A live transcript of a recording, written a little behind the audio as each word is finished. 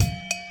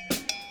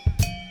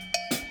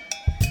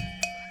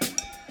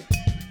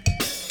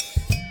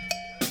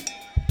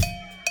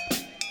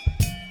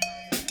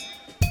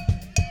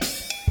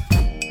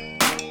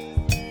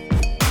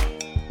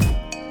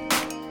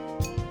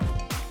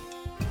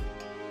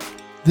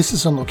This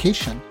is On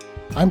Location.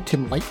 I'm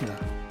Tim Leitner.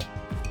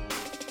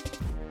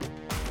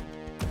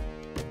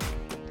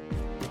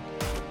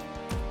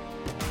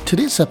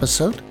 Today's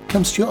episode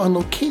comes to you on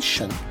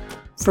location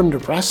from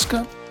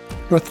Nebraska,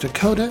 North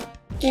Dakota,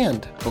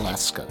 and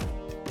Alaska.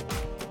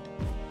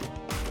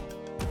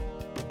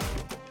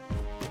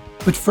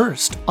 But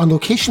first, On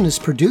Location is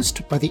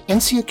produced by the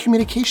NCIA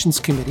Communications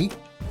Committee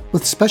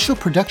with special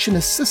production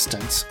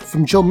assistance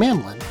from Joe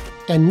Manlin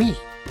and me.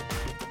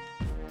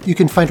 You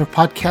can find our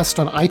podcast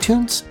on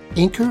iTunes,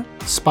 Anchor,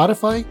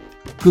 Spotify,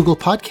 Google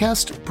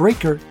Podcast,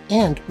 Breaker,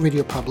 and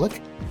Radio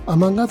Public,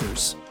 among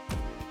others.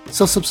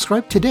 So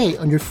subscribe today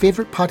on your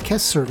favorite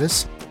podcast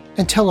service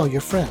and tell all your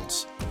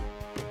friends.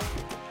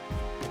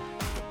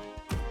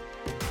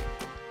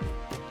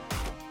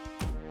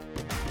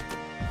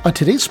 On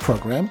today's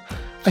program,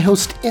 I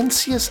host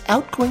NCIA's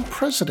outgoing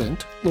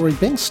president, Lori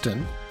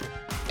Bingston,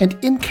 and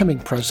incoming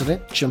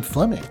president, Jim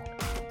Fleming.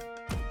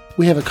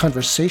 We have a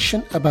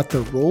conversation about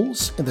their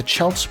roles in the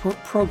child support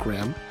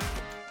program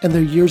and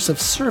their years of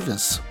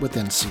service with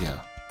NCIA.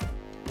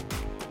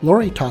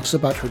 Lori talks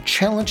about her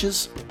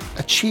challenges,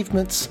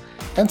 achievements,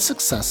 and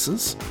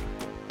successes,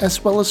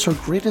 as well as her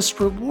greatest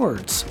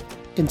rewards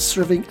in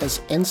serving as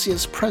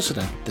NCIA's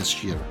president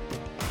this year.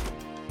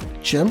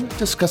 Jim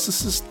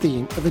discusses his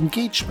theme of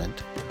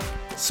engagement,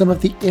 some of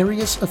the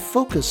areas of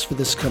focus for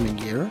this coming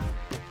year,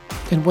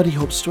 and what he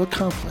hopes to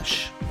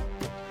accomplish.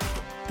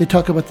 They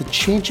talk about the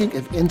changing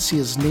of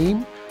NCIA's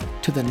name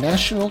to the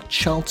National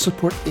Child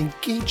Support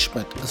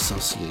Engagement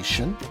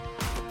Association,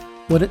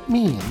 what it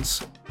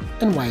means,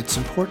 and why it's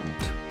important.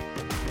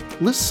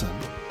 Listen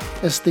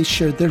as they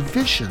share their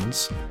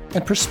visions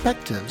and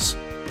perspectives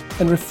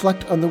and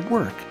reflect on the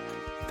work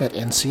that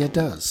NCIA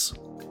does.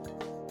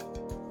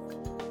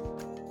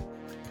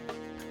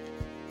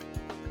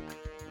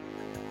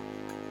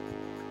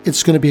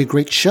 It's going to be a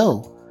great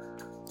show,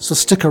 so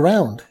stick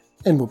around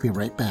and we'll be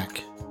right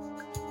back.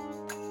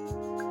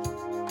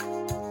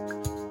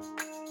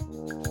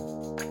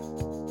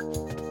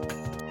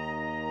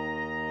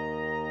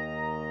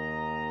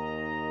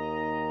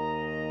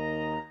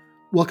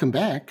 Welcome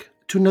back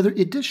to another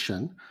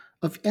edition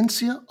of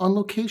NCIA On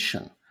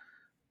Location,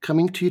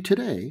 coming to you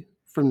today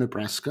from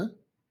Nebraska,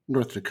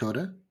 North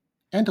Dakota,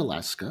 and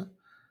Alaska.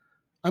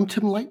 I'm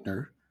Tim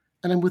Leitner,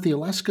 and I'm with the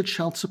Alaska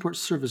Child Support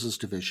Services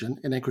Division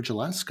in Anchorage,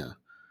 Alaska.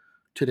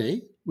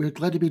 Today, we're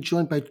glad to be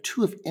joined by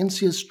two of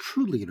NCIA's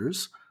true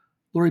leaders,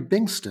 Lori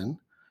Bingston,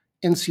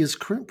 NCIA's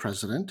current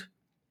president,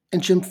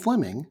 and Jim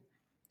Fleming,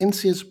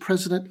 NCIA's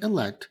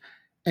president-elect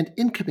and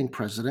incoming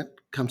president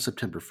come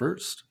September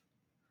 1st.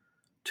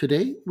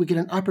 Today, we get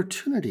an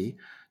opportunity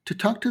to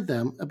talk to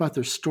them about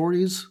their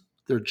stories,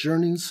 their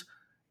journeys,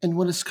 and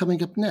what is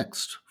coming up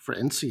next for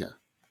NCIA.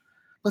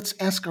 Let's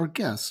ask our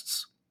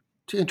guests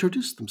to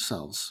introduce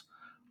themselves.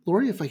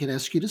 Lori, if I could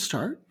ask you to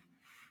start.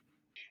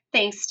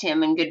 Thanks,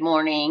 Tim, and good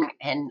morning.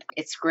 And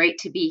it's great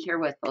to be here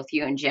with both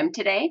you and Jim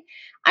today.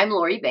 I'm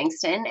Lori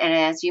Bingston, and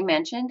as you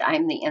mentioned,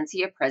 I'm the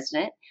NCIA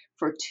president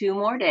for 2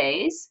 more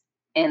days,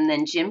 and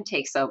then Jim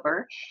takes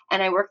over,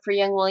 and I work for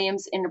Young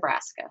Williams in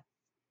Nebraska.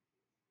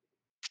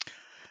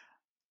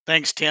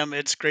 Thanks, Tim.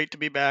 It's great to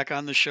be back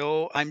on the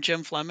show. I'm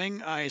Jim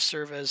Fleming. I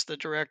serve as the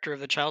director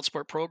of the Child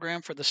Support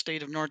Program for the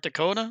state of North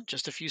Dakota,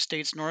 just a few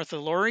states north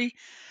of Lori.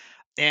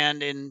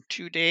 And in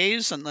 2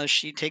 days, unless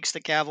she takes the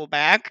gavel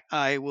back,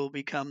 I will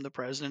become the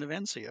president of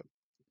NCIA.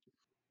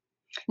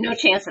 No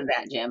chance of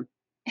that, Jim.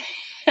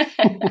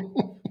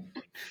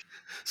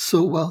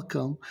 So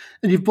welcome.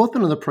 And you've both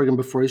been on the program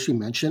before, as you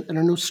mentioned, and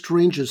are no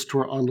strangers to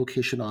our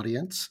on-location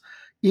audience.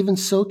 Even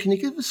so, can you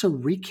give us a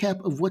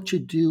recap of what you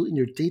do in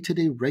your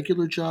day-to-day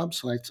regular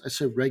jobs? And I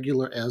say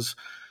regular as,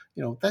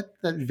 that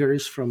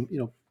varies from,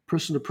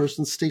 person to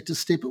person, state to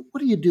state. But what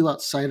do you do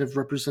outside of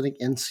representing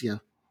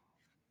NCIA?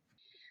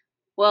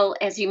 Well,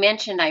 as you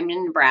mentioned, I'm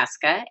in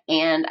Nebraska,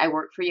 and I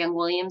work for Young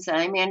Williams, and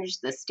I manage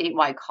the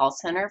statewide call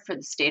center for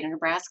the state of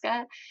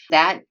Nebraska.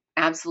 That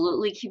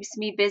absolutely keeps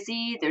me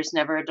busy. There's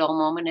never a dull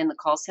moment in the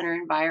call center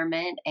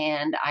environment,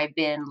 and I've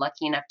been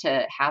lucky enough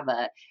to have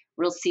a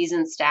real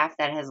seasoned staff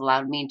that has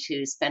allowed me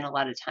to spend a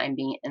lot of time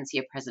being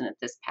NCIA president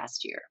this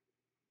past year.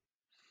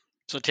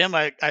 So, Tim,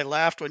 I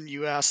laughed when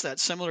you asked that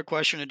similar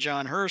question to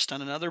John Hurst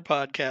on another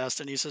podcast.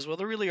 And he says, well,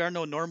 there really are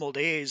no normal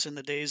days in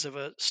the days of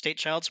a state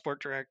child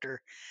support director.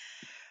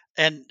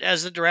 And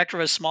as the director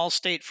of a small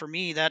state, for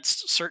me,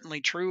 that's certainly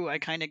true. I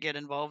kind of get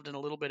involved in a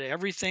little bit of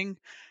everything.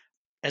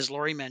 As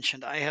Lori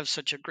mentioned, I have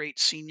such a great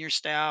senior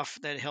staff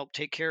that help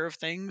take care of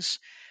things,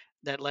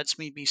 that lets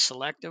me be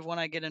selective when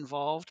I get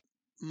involved.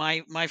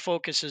 My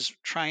focus is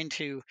trying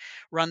to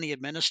run the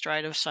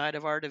administrative side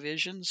of our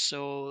division,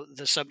 so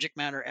the subject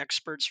matter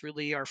experts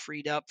really are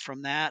freed up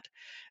from that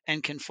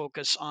and can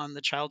focus on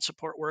the child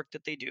support work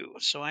that they do.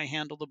 So I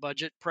handle the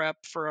budget prep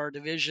for our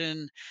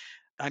division.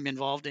 I'm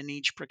involved in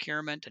each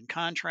procurement and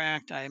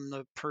contract. I'm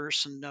the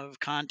person of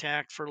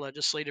contact for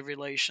legislative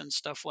relations,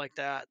 stuff like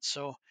that.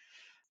 So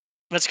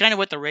that's kind of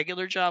what the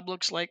regular job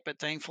looks like. But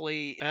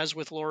thankfully, as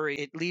with Lori,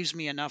 it leaves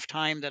me enough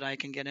time that I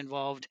can get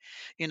involved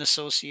in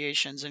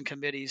associations and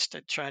committees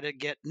to try to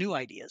get new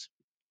ideas.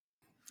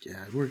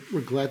 Yeah,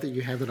 we're glad that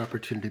you have that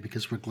opportunity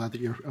because we're glad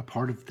that you're a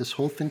part of this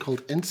whole thing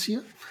called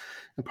NCIA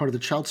and part of the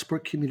child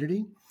support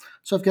community.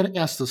 So I've got to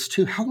ask this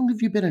too. How long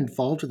have you been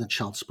involved in the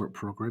child support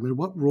program and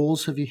what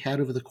roles have you had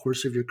over the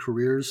course of your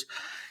careers?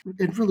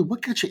 And really,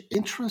 what got you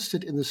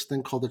interested in this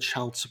thing called the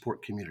child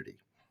support community?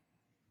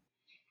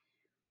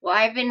 Well,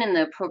 I've been in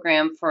the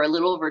program for a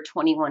little over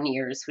 21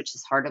 years, which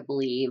is hard to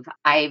believe.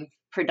 I've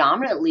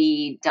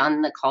predominantly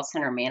done the call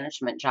center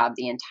management job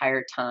the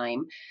entire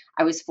time.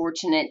 I was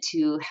fortunate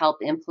to help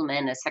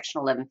implement a Section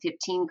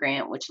 1115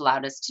 grant, which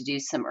allowed us to do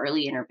some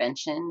early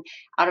intervention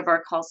out of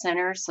our call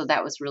center. So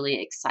that was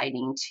really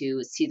exciting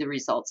to see the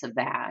results of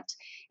that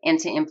and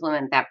to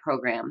implement that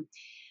program.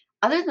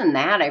 Other than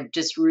that, I've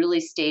just really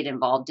stayed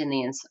involved in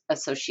the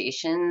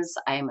associations.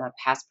 I'm a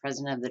past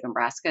president of the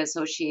Nebraska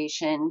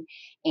Association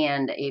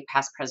and a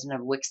past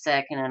president of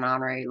WICSEC and an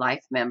honorary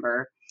life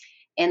member.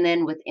 And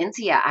then with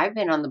INSEA, I've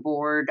been on the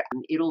board.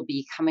 It'll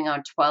be coming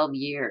on 12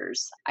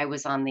 years. I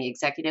was on the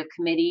executive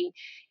committee.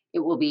 It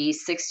will be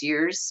 6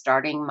 years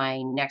starting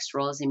my next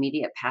role as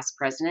immediate past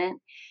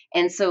president.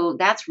 And so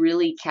that's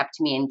really kept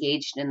me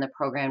engaged in the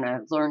program. And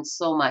I've learned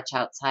so much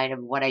outside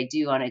of what I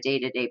do on a day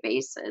to day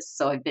basis.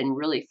 So I've been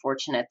really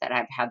fortunate that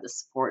I've had the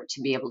support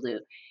to be able to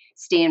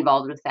stay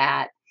involved with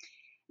that.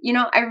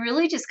 I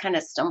really just kind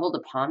of stumbled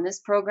upon this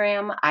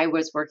program. I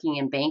was working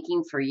in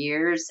banking for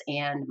years,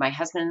 and my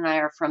husband and I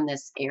are from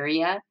this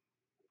area.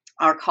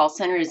 Our call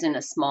center is in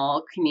a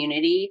small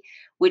community,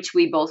 which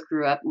we both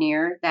grew up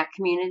near that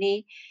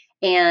community.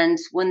 And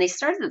when they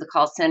started the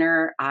call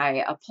center,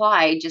 I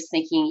applied just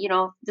thinking,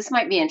 this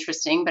might be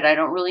interesting, but I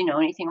don't really know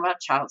anything about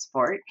child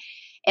support.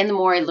 And the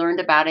more I learned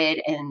about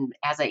it and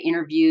as I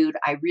interviewed,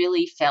 I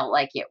really felt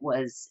like it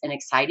was an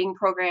exciting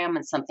program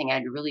and something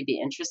I'd really be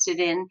interested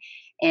in.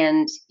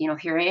 And,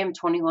 here I am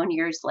 21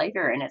 years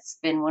later, and it's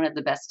been one of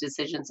the best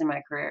decisions in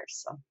my career.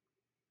 So,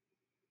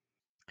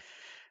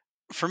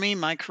 For me,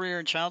 my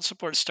career in child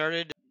support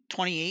started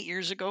 28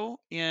 years ago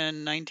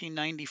in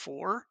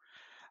 1994.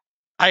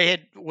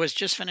 Was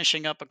just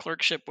finishing up a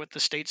clerkship with the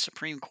state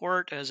Supreme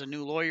Court as a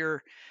new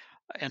lawyer,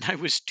 and I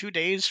was 2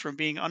 days from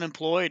being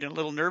unemployed and a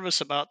little nervous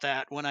about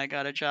that when I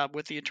got a job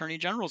with the Attorney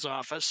General's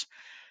office.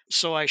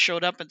 So I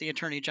showed up at the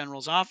Attorney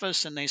General's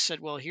office and they said,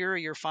 "Well, here are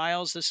your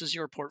files. This is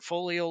your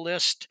portfolio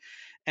list."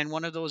 And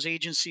one of those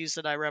agencies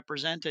that I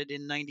represented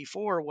in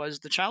 94 was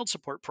the child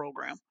support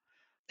program.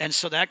 And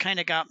so that kind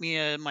of got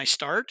me my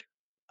start.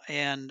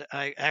 And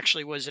I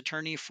actually was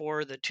attorney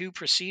for the two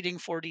preceding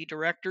 4D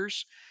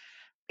directors.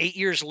 8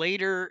 years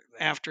later,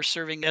 after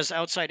serving as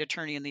outside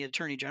attorney in the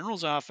Attorney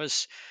General's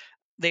office,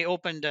 they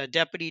opened a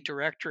deputy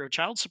director of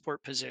child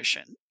support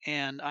position.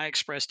 And I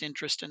expressed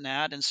interest in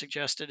that and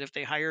suggested if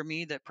they hire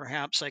me, that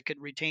perhaps I could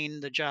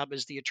retain the job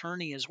as the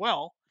attorney as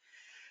well,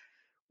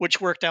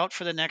 which worked out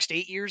for the next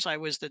 8 years. I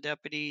was the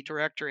deputy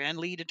director and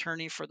lead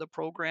attorney for the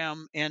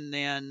program. And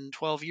then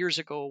 12 years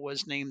ago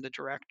was named the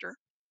director.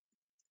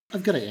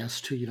 I've got to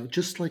ask too,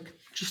 just like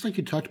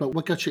you talked about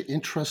what got you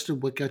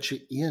interested, what got you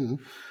in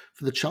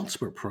for the child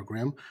support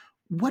program,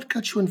 what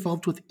got you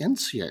involved with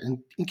NCIA?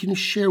 And can you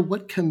share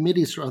what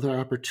committees or other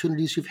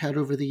opportunities you've had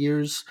over the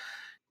years?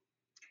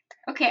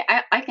 okay,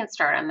 I can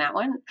start on that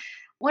one.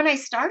 When I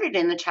started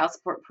in the child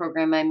support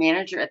program, my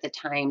manager at the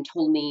time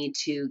told me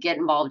to get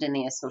involved in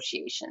the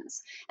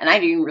associations. And I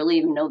didn't really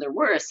even know there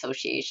were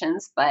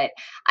associations, but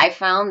I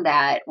found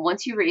that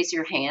once you raise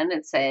your hand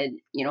and said,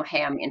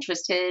 hey, I'm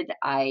interested,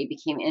 I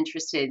became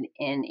interested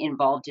in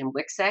involved in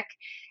WICSEC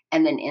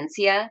and then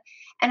INSEA.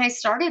 And I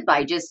started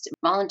by just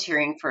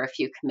volunteering for a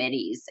few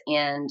committees.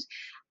 And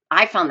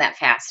I found that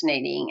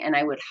fascinating, and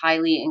I would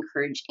highly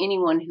encourage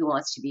anyone who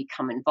wants to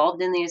become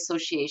involved in the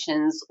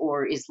associations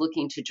or is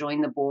looking to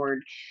join the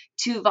board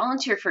to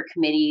volunteer for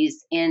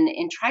committees and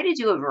try to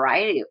do a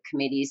variety of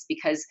committees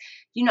because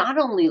you not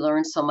only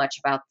learn so much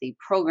about the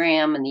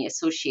program and the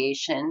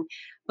association,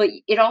 but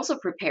it also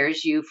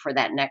prepares you for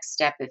that next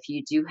step if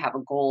you do have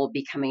a goal of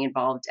becoming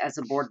involved as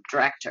a board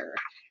director.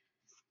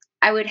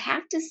 I would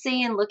have to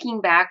say, in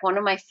looking back, one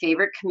of my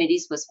favorite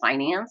committees was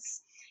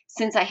finance.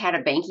 Since I had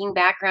a banking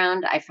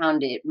background, I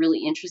found it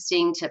really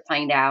interesting to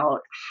find out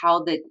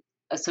how the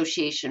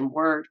association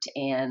worked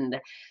and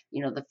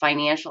the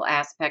financial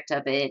aspect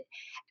of it.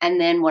 And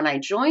then when I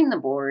joined the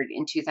board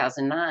in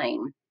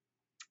 2009,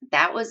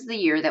 that was the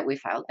year that we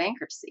filed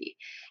bankruptcy.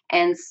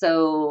 And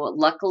so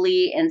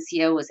luckily,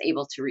 NCO was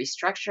able to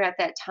restructure at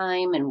that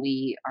time, and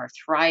we are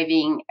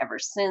thriving ever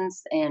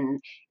since.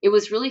 And it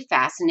was really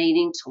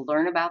fascinating to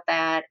learn about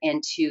that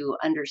and to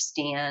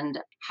understand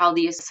how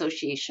the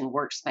association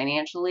works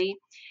financially.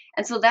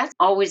 And so that's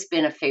always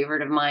been a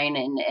favorite of mine.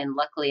 And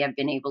luckily, I've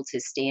been able to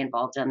stay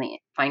involved on the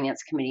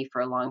finance committee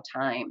for a long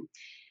time.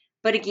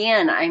 But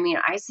again, I mean,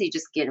 I say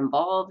just get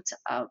involved,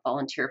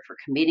 volunteer for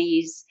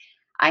committees.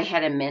 I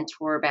had a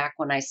mentor back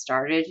when I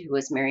started who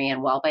was Marianne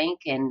Wellbank,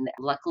 and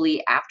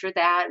luckily after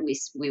that,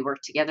 we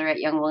worked together at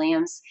Young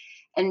Williams.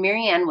 And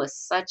Marianne was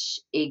such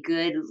a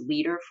good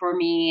leader for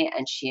me,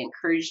 and she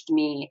encouraged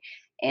me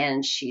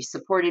and she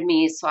supported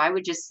me. So I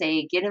would just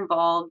say get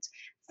involved,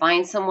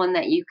 find someone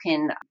that you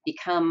can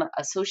become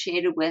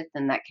associated with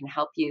and that can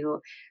help you.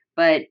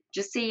 But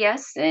just say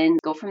yes and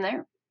go from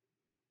there.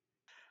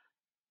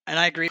 And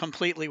I agree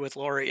completely with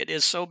Lori. It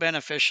is so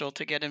beneficial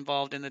to get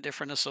involved in the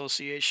different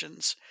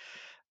associations.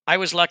 I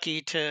was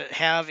lucky to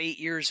have 8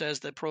 years as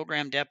the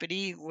program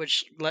deputy,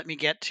 which let me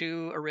get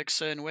to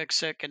Arixa and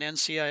Wixik and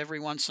NCIA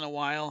every once in a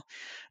while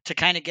to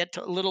kind of get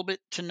to a little bit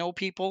to know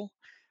people.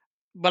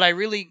 But I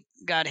really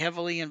got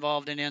heavily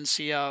involved in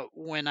NCIA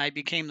when I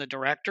became the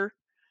director.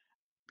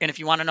 And if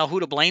you want to know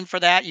who to blame for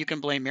that, you can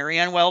blame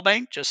Marianne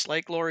Wellbank, just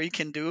like Lori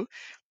can do,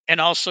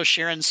 and also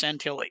Sharon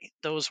Santilli.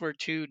 Those were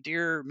two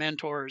dear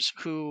mentors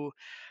who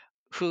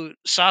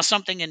saw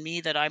something in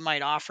me that I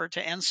might offer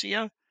to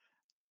NCIA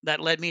that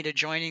led me to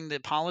joining the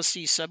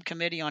policy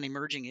subcommittee on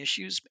emerging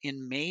issues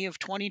in May of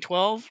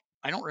 2012.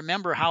 I don't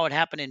remember how it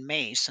happened in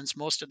May since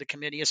most of the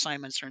committee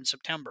assignments are in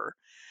September.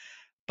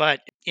 But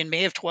in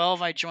May of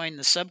 12, I joined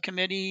the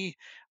subcommittee.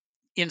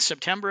 In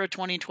September of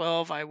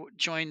 2012,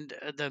 joined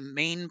the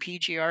main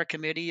PGR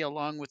committee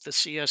along with the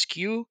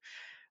CSQ.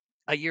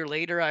 A year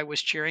later, I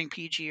was chairing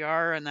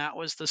PGR, and that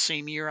was the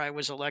same year I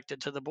was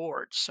elected to the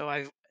board. So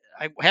I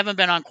haven't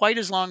been on quite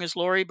as long as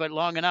Lori, but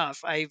long enough.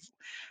 I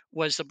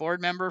was the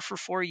board member for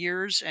 4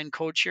 years and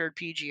co-chaired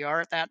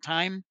PGR at that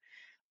time,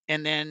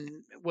 and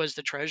then was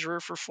the treasurer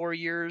for 4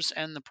 years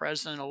and the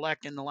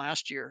president-elect in the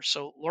last year.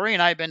 So Lori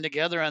and I have been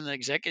together on the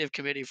executive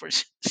committee for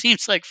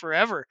seems like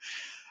forever.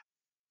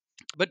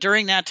 But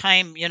during that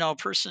time, a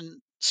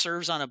person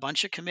serves on a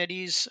bunch of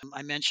committees.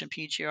 I mentioned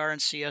PGR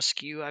and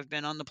CSQ. I've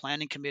been on the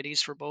planning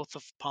committees for both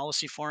the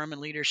Policy Forum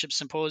and Leadership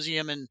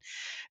Symposium,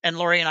 and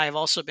Lori and I have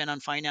also been on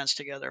finance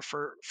together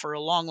for a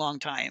long, long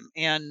time.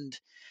 And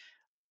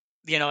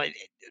you know,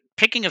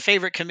 picking a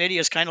favorite committee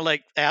is kind of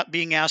like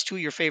being asked who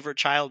your favorite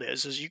child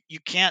is you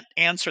can't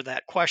answer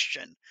that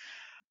question.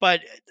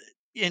 But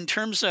in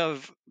terms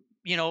of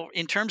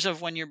in terms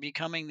of when you're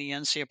becoming the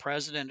NCA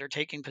president or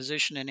taking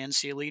position in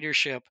NCA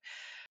leadership,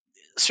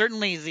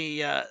 certainly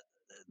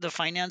the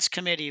finance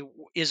committee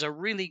is a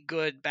really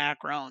good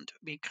background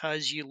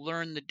because you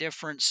learn the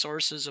different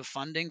sources of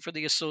funding for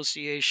the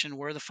association,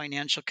 where the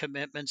financial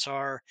commitments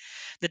are,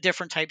 the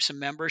different types of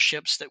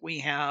memberships that we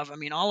have. I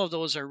mean, all of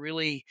those are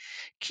really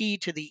key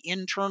to the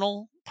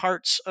internal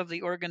parts of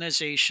the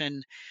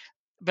organization.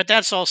 But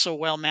that's also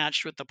well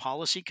matched with the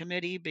policy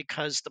committee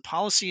because the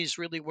policy is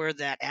really where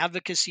that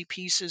advocacy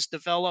piece is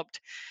developed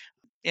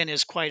and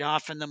is quite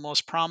often the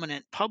most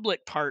prominent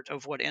public part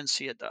of what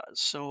NCA does.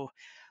 So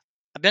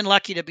I've been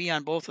lucky to be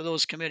on both of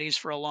those committees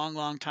for a long,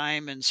 long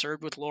time and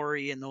served with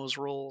Lori in those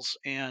roles.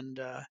 And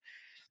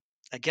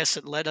I guess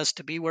it led us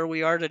to be where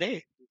we are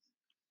today.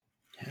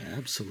 Yeah,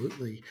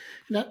 absolutely.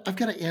 Now, I've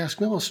got to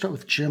ask, maybe I'll start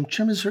with Jim.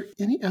 Jim, is there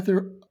any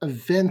other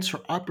events or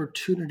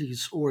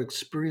opportunities or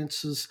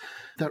experiences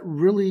that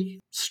really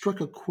struck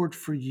a chord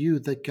for you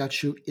that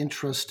got you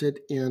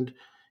interested and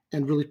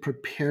really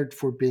prepared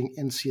for being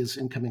NCA's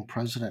incoming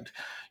president?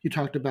 You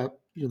talked about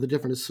the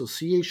different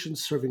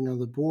associations, serving on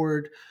the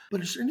board,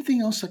 but is there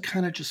anything else that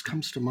kind of just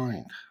comes to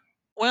mind?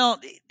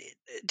 Well,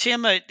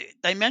 Tim, I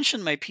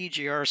mentioned my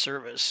PGR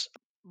service,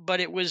 but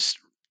it was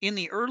in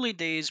the early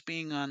days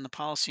being on the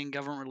Policy and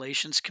Government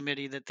Relations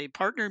Committee that they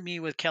partnered me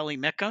with Kelly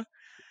Micka.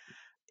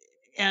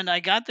 And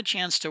I got the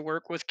chance to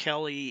work with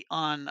Kelly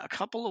on a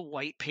couple of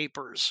white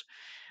papers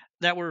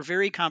that were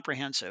very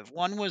comprehensive.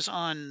 One was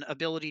on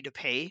ability to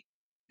pay,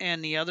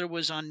 and the other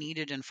was on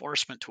needed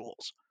enforcement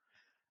tools.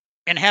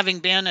 And having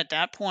been at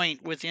that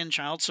point within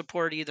child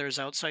support, either as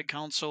outside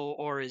counsel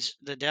or as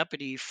the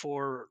deputy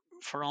for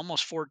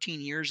almost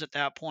 14 years at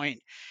that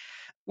point,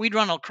 we'd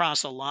run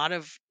across a lot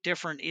of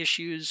different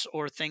issues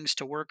or things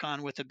to work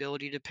on with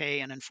ability to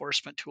pay and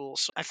enforcement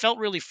tools. So I felt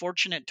really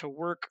fortunate to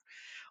work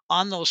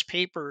on those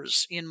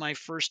papers in my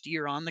first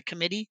year on the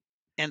committee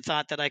and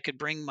thought that I could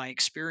bring my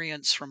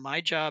experience from my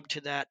job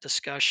to that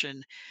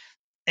discussion.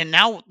 And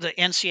now the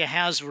NCA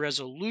has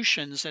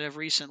resolutions that have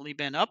recently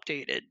been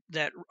updated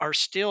that are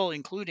still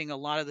including a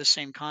lot of the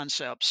same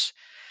concepts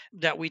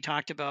that we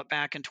talked about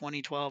back in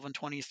 2012 and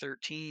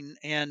 2013.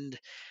 And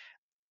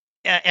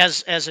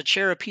as a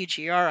chair of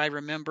PGR, I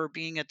remember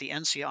being at the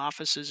NCA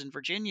offices in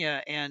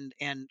Virginia and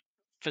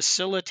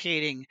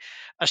facilitating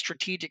a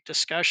strategic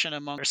discussion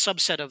among a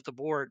subset of the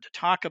board to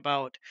talk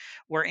about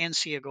where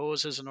NCA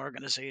goes as an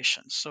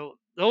organization. So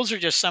those are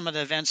just some of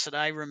the events that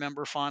I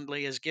remember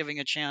fondly as giving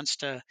a chance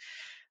to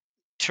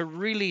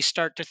really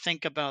start to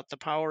think about the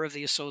power of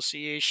the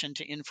association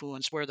to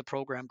influence where the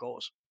program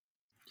goes.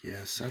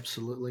 Yes,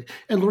 absolutely.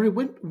 And Lori,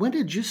 when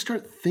did you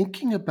start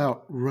thinking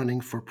about running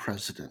for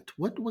president?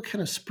 What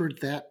kind of spurred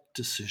that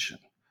decision?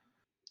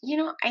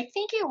 I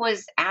think it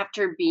was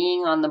after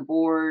being on the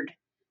board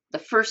the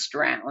first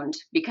round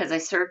because I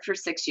served for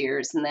 6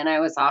 years and then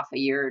I was off a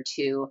year or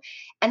two.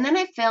 And then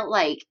I felt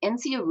like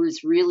NCO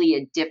was really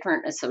a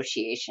different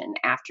association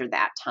after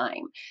that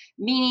time,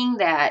 meaning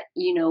that,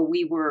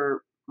 we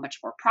were much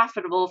more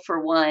profitable for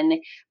one,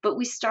 but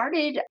we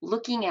started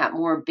looking at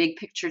more big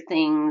picture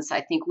things.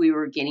 I think we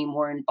were getting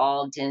more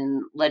involved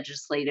in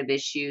legislative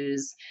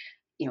issues.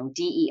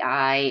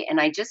 DEI, and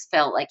I just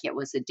felt like it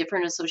was a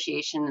different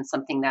association and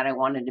something that I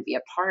wanted to be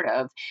a part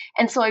of.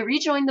 And so I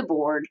rejoined the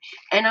board,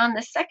 and on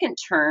the second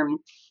term,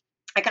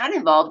 I got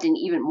involved in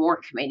even more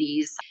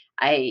committees.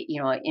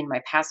 In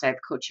my past, I've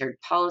co-chaired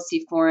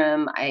policy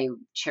forum. I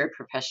chaired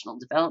professional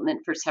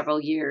development for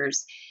several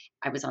years.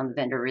 I was on the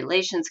vendor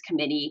relations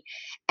committee.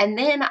 And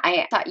then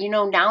I thought,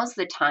 now's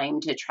the time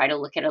to try to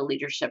look at a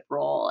leadership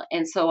role.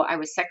 And so I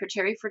was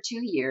secretary for 2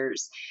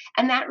 years.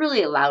 And that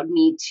really allowed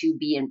me to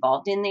be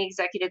involved in the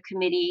executive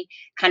committee,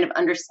 kind of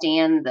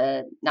understand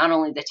not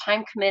only the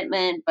time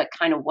commitment, but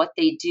kind of what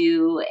they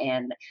do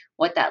and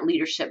what that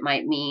leadership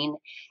might mean.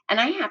 And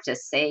I have to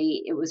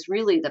say, it was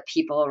really the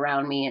people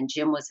around me, and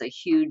Jim was a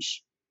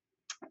huge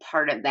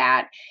part of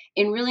that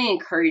in really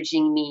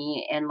encouraging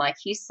me. And like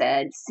he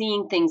said,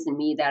 seeing things in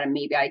me that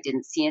maybe I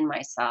didn't see in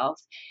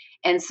myself.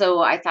 And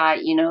so I thought,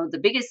 the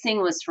biggest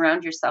thing was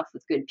surround yourself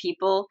with good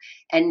people,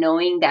 and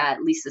knowing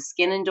that Lisa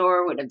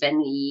Skinnendor would have been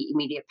the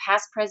immediate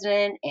past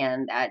president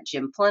and that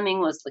Jim Fleming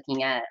was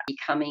looking at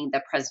becoming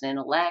the president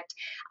elect.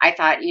 I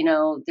thought,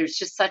 there's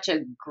just such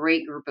a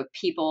great group of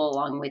people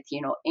along with,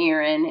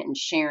 Aaron and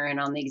Sharon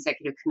on the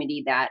executive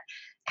committee that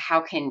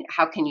how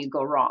can you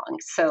go wrong?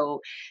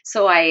 So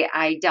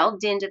I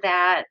delved into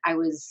that. I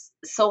was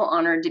so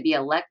honored to be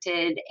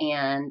elected,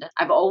 and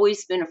I've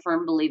always been a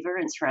firm believer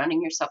in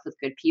surrounding yourself with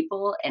good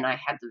people, and I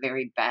had the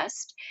very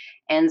best.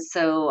 And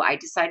so I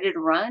decided to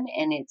run,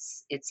 and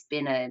it's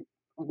been a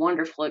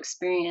wonderful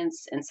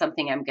experience and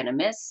something I'm going to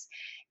miss,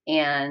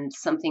 and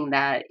something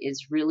that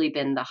has really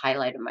been the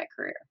highlight of my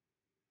career.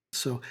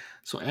 So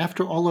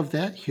after all of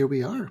that, here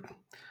we are.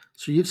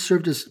 So you've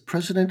served as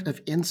president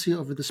of INSEA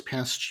over this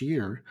past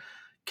year.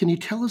 Can you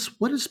tell us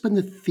what has been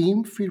the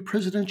theme for your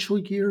presidential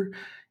year,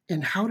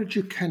 and how did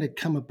you kind of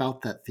come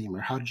about that theme,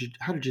 or how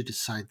did you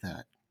decide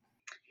that?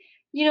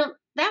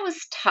 That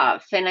was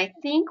tough. And I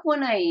think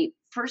when I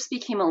first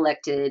became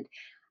elected,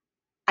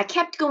 I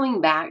kept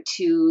going back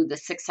to the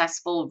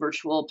successful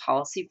virtual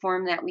policy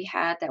forum that we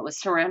had that was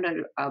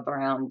surrounded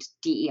around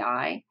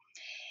DEI.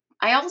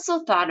 I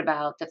also thought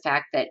about the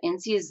fact that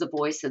NC is the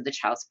voice of the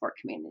child support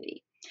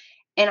community.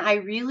 And I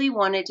really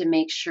wanted to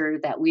make sure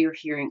that we were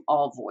hearing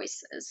all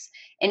voices.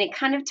 And it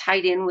kind of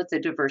tied in with the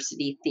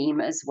diversity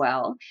theme as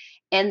well.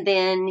 And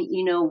then,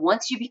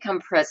 once you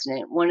become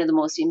president, one of the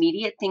most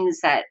immediate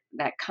things that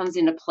comes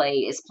into play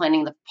is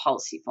planning the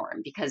policy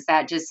forum, because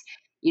that just,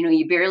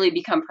 you barely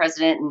become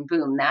president and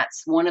boom,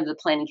 that's one of the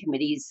planning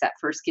committees that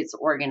first gets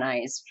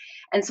organized.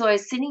 And so I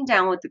was sitting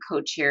down with the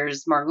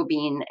co-chairs, Margot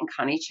Bean and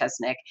Connie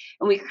Chesnick,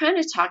 and we were kind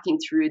of talking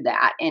through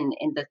that and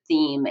the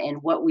theme and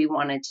what we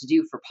wanted to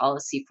do for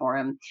policy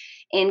forum,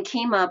 and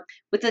came up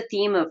with the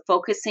theme of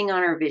focusing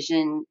on our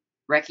vision,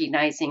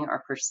 recognizing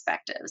our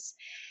perspectives.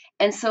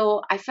 And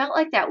so I felt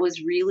like that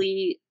was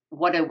really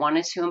what I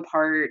wanted to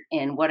impart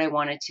and what I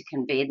wanted to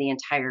convey the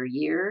entire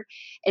year,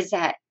 is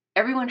that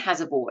everyone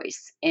has a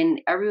voice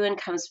and everyone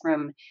comes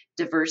from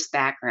diverse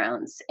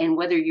backgrounds. And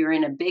whether you're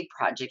in a big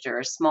project or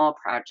a small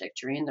project,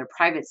 or in the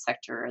private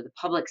sector or the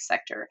public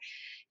sector,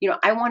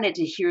 I wanted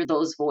to hear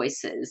those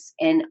voices,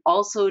 and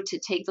also to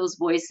take those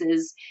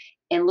voices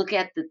and look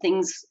at the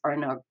things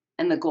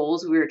and the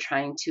goals we were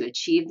trying to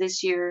achieve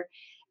this year,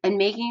 and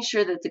making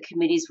sure that the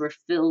committees were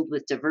filled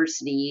with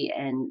diversity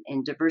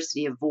and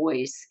diversity of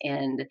voice,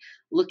 and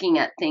looking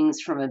at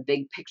things from a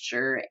big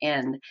picture.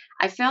 And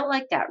I felt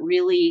like that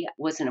really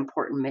was an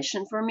important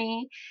mission for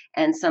me,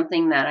 and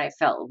something that I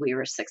felt we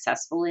were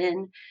successful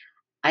in.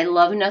 I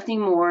love nothing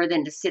more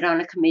than to sit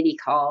on a committee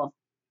call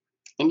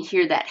and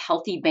hear that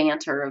healthy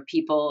banter of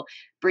people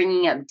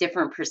bringing up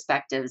different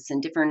perspectives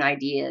and different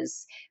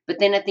ideas. But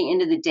then at the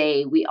end of the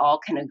day, we all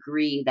can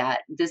agree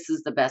that this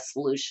is the best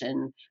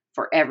solution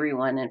for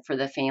everyone and for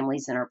the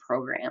families in our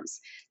programs.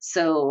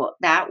 So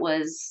that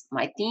was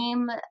my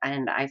theme.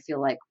 And I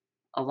feel like,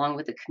 along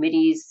with the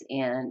committees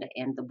and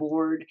the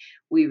board,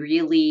 we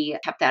really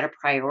kept that a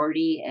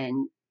priority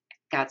and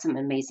got some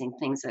amazing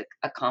things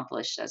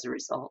accomplished as a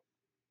result.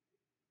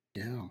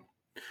 Yeah.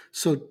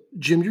 So,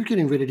 Jim, you're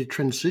getting ready to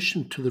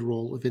transition to the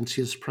role of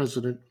NCS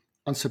president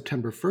on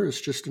September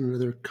 1st, just in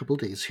another couple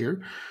days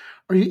here.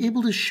 Are you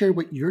able to share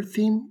what your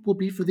theme will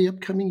be for the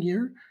upcoming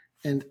year?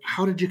 And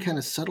how did you kind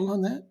of settle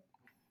on that?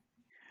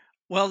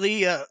 Well,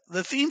 the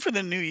theme for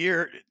the new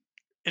year,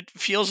 it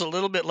feels a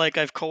little bit like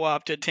I've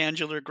co-opted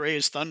Tangular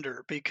Gray's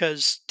thunder,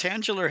 because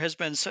Tangular has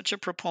been such a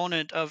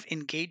proponent of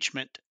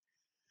engagement.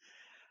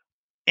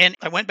 And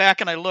I went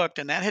back and I looked,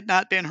 and that had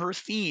not been her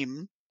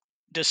theme,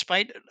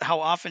 despite how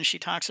often she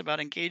talks about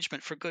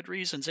engagement for good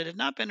reasons. It had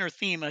not been her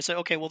theme. I said,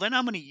 okay, well, then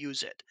I'm going to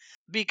use it.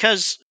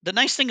 Because the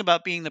nice thing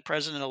about being the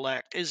president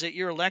elect is that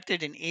you're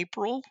elected in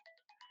April,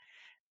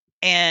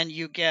 and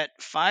you get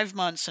 5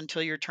 months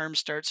until your term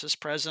starts as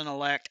president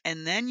elect,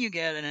 and then you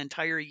get an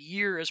entire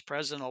year as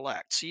president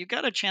elect. So you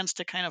got a chance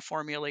to kind of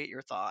formulate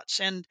your thoughts.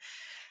 And,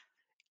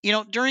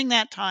 during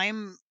that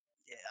time,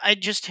 I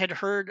just had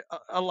heard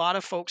a lot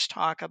of folks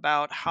talk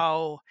about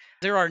how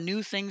there are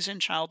new things in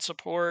child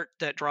support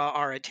that draw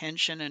our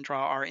attention and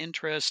draw our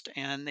interest,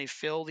 and they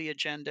fill the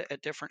agenda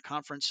at different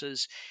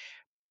conferences.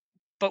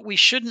 But we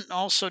shouldn't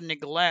also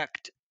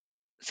neglect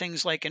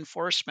things like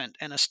enforcement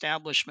and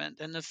establishment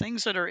and the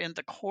things that are in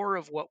the core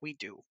of what we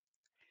do.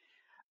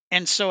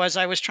 And so, as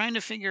I was trying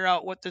to figure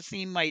out what the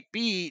theme might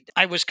be,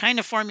 I was kind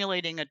of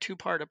formulating a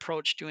two-part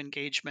approach to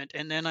engagement.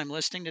 And then I'm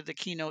listening to the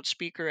keynote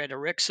speaker at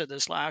Arixa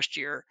this last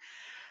year,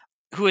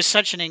 who is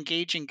such an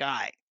engaging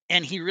guy.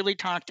 And he really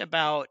talked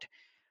about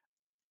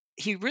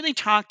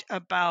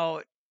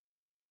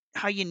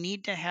how you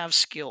need to have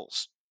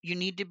skills. You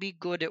need to be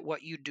good at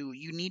what you do.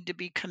 You need to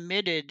be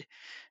committed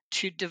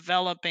to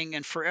developing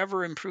and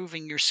forever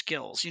improving your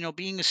skills,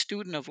 being a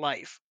student of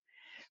life.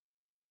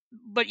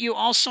 But you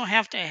also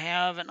have to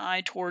have an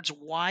eye towards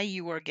why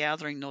you are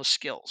gathering those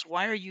skills.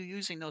 Why are you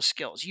using those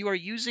skills? You are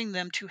using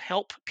them to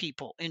help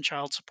people in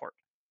child support.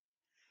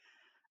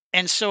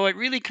 And so it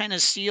really kind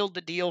of sealed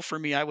the deal for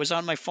me. I was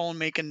on my phone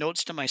making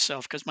notes to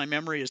myself because my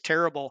memory is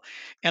terrible.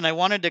 And I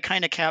wanted to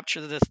kind of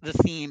capture the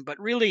theme. But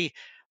really,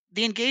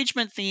 the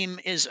engagement theme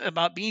is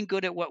about being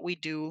good at what we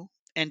do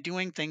and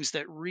doing things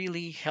that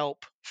really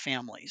help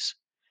families.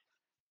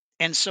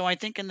 And so I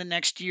think in the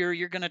next year,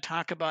 you're going to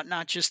talk about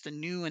not just the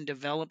new and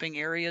developing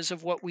areas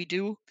of what we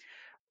do,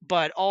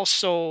 but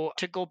also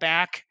to go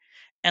back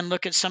and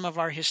look at some of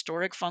our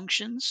historic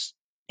functions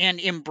and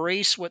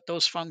embrace what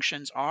those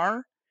functions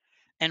are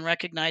and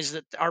recognize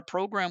that our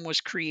program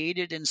was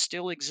created and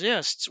still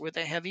exists with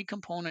a heavy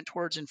component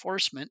towards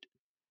enforcement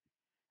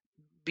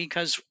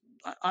because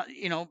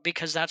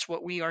because that's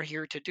what we are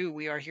here to do.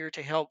 We are here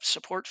to help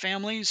support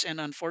families, and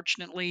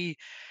unfortunately,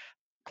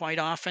 quite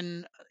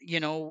often,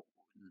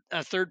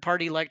 a third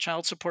party like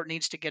child support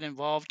needs to get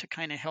involved to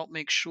kind of help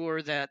make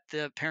sure that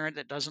the parent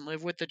that doesn't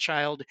live with the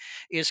child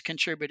is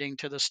contributing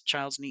to this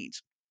child's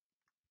needs.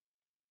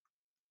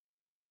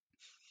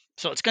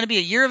 So it's going to be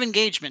a year of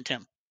engagement,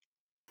 Tim.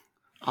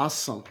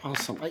 Awesome,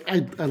 awesome.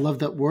 I love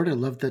that word. I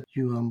love that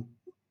you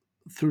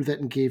through that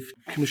and gave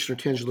Commissioner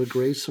Tangela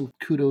Gray some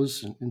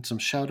kudos and some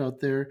shout out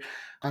there.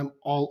 I'm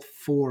all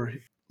for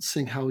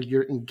seeing how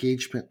your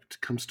engagement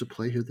comes to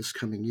play here this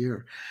coming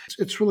year.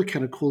 It's really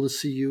kind of cool to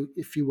see you,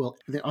 if you will,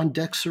 the on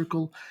deck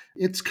circle.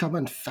 It's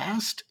coming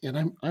fast,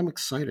 and I'm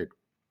excited.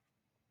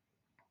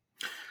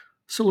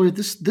 So, Lori,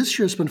 this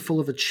year has been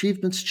full of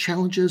achievements,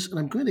 challenges, and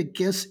I'm going to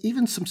guess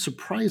even some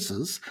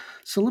surprises.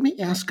 So, let me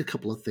ask a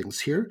couple of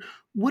things here.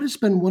 What has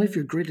been one of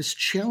your greatest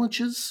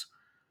challenges,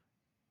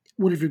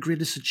 one of your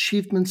greatest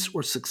achievements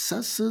or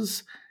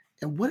successes,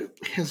 and what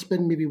has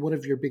been maybe one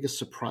of your biggest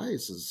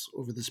surprises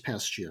over this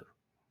past year?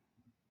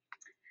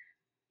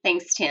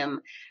 Thanks,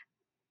 Tim.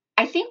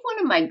 I think one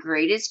of my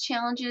greatest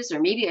challenges, or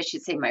maybe I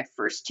should say my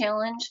first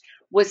challenge,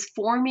 was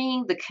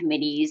forming the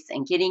committees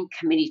and getting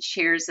committee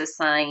chairs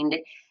assigned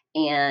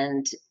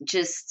and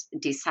just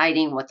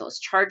deciding what those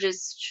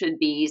charges should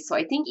be. So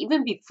I think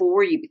even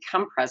before you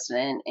become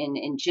president,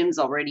 and Jim's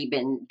already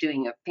been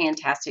doing a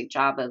fantastic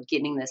job of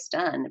getting this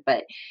done,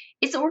 but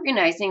it's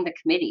organizing the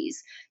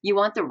committees. You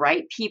want the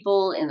right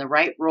people in the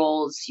right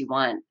roles, you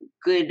want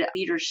good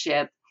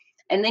leadership,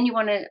 and then you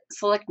want to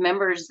select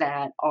members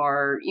that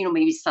are,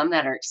 maybe some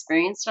that are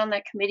experienced on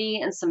that committee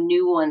and some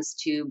new ones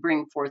to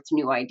bring forth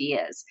new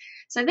ideas.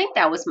 So I think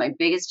that was my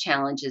biggest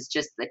challenge, is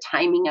just the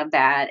timing of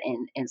that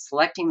and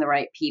selecting the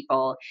right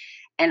people.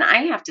 And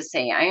I have to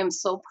say, I am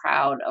so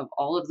proud of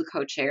all of the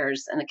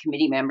co-chairs and the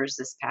committee members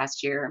this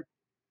past year.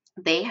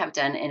 They have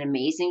done an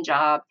amazing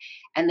job,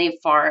 and they've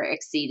far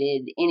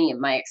exceeded any of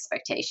my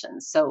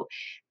expectations. So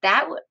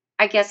that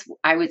I guess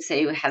I would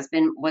say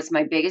was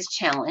my biggest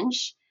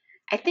challenge.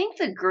 I think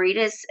the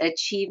greatest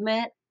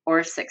achievement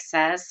or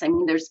success, I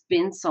mean, there's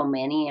been so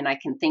many, and I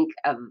can think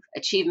of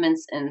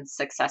achievements and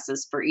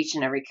successes for each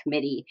and every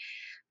committee.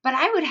 But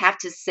I would have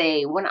to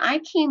say, when I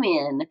came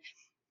in,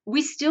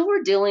 we still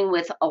were dealing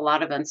with a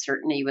lot of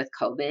uncertainty with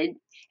COVID.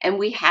 And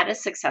we had a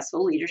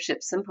successful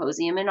leadership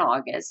symposium in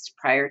August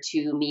prior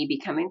to me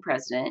becoming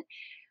president,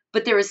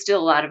 but there was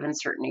still a lot of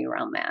uncertainty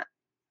around that.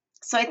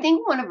 So I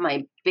think one of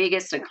my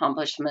biggest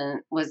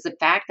accomplishment was the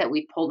fact that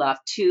we pulled off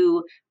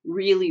two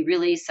really,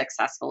 really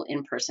successful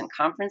in-person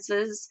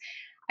conferences.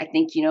 I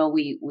think,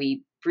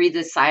 we breathed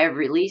a sigh of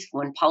relief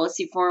when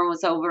Policy Forum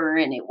was over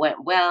and it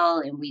went well,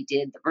 and we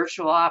did the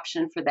virtual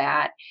option for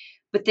that.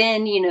 But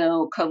then,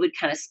 COVID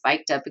kind of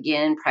spiked up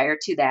again prior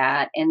to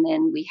that. And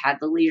then we had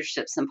the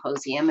leadership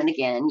symposium. And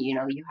again,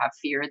 you have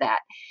fear that,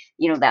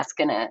 that's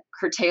going to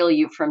curtail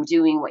you from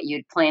doing what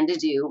you'd planned to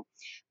do.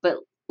 But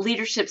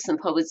leadership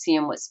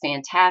symposium was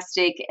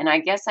fantastic. And I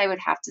guess I would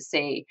have to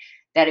say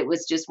that it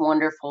was just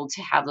wonderful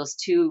to have those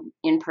two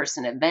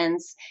in-person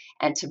events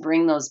and to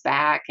bring those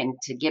back and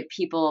to get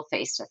people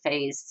face to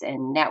face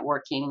and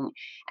networking.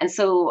 And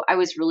so I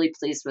was really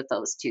pleased with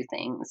those two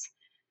things.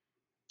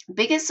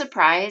 Biggest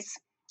surprise,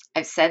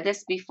 I've said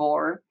this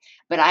before,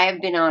 but I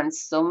have been on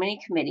so many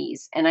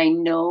committees and I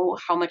know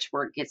how much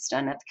work gets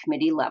done at the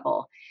committee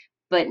level,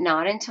 but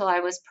not until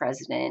I was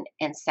president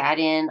and sat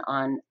in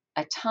on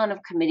a ton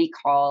of committee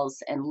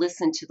calls and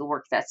listened to the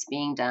work that's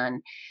being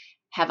done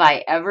have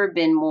I ever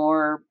been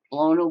more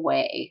blown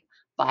away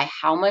by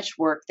how much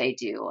work they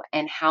do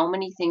and how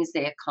many things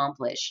they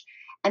accomplish.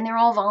 And they're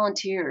all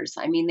volunteers.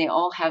 I mean, they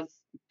all have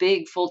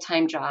big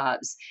full-time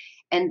jobs,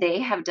 and they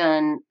have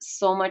done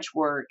so much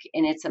work,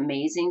 and it's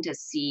amazing to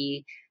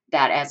see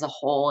that as a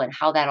whole and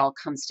how that all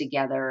comes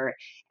together,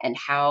 and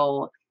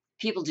how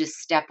people just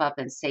step up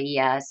and say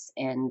yes,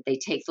 and they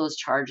take those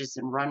charges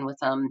and run with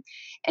them.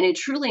 And it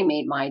truly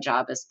made my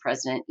job as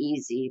president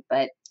easy.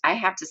 But I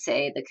have to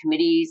say, the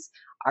committees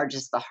are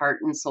just the heart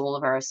and soul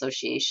of our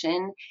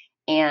association.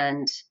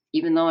 And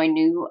even though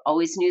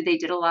always knew they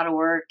did a lot of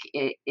work,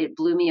 it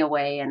blew me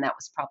away. And that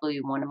was probably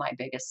one of my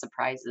biggest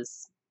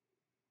surprises.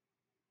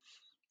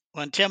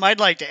 Well, and Tim, I'd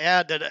like to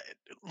add that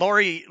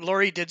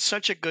Lori did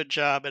such a good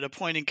job at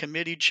appointing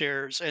committee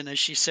chairs, and as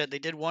she said, they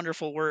did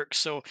wonderful work.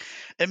 So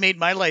it made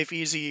my life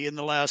easy in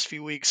the last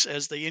few weeks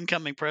as the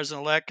incoming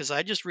president elect, because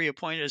I just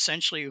reappointed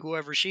essentially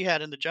whoever she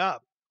had in the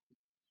job.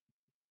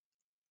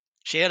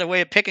 She had a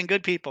way of picking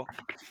good people.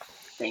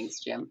 Thanks,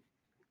 Jim.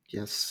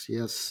 Yes,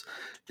 yes.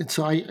 And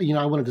so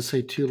I wanted to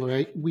say too,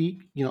 Lori, we,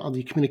 on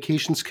the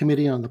communications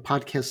committee, on the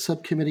podcast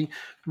subcommittee,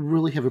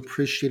 really have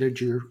appreciated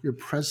your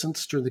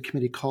presence during the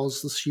committee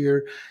calls this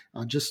year.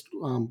 Just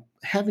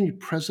having you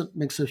present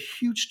makes a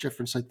huge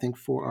difference, I think,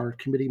 for our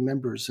committee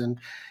members, and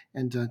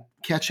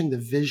catching the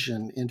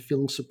vision and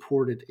feeling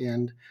supported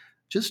and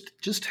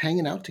just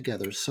hanging out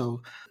together.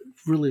 So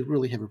really,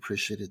 really have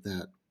appreciated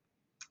that.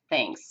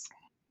 Thanks.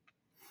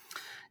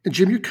 And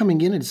Jim, you're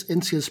coming in as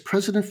NCS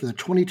president for the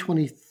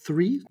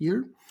 2023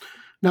 year.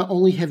 Not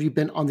only have you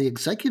been on the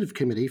executive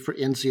committee for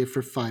NZIA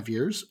for 5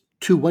 years,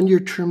 2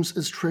 1-year terms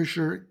as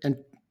treasurer and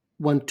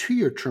 1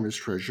 2-year term as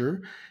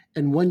treasurer,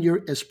 and 1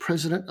 year as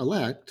president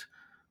elect,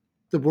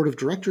 the board of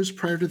directors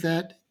prior to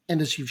that,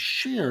 and as you've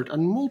shared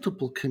on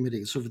multiple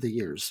committees over the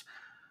years.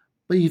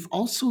 But you've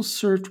also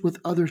served with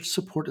other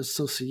support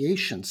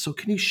associations. So,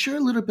 can you share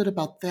a little bit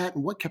about that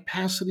and what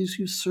capacities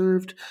you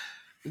served?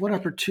 What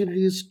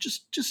opportunities?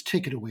 Just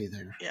take it away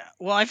there. Yeah,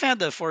 well, I've had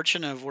the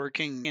fortune of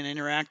working and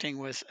interacting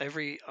with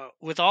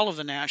with all of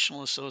the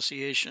national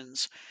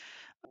associations.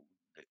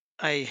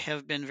 I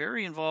have been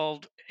very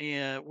involved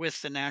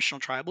with the National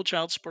Tribal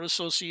Child Support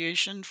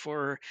Association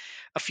for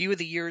a few of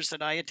the years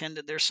that I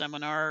attended their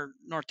seminar.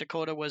 North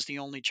Dakota was the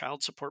only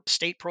child support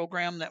state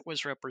program that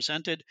was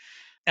represented,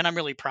 and I'm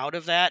really proud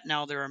of that.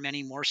 Now there are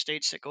many more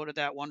states that go to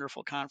that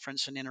wonderful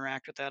conference and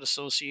interact with that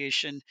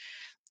association.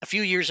 A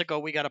few years ago,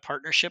 we got a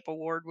partnership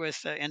award with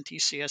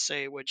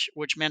NTCSA, which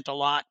meant a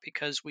lot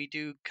because we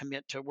do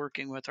commit to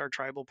working with our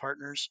tribal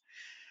partners.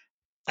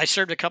 I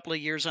served a couple of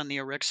years on the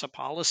ARIXA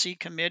policy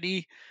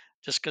committee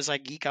just because I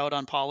geek out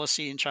on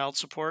policy and child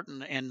support,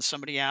 and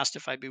somebody asked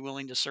if I'd be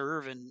willing to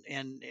serve, and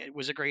it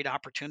was a great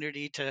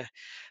opportunity to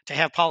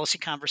have policy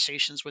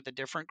conversations with a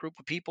different group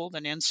of people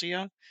than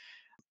NCIA.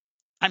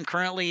 I'm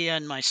currently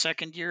in my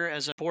second year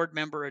as a board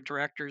member of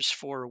directors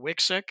for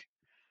WICSIC.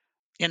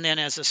 And then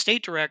as a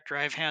state director,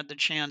 I've had the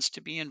chance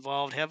to be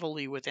involved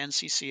heavily with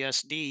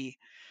NCCSD,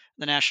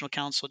 the National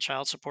Council of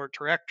Child Support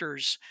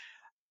Directors.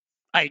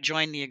 I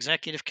joined the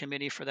executive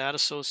committee for that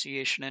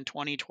association in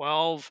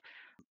 2012.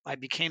 I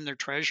became their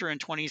treasurer in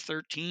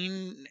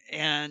 2013,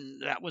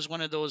 and that was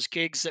one of those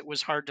gigs that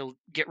was hard to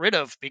get rid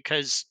of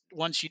because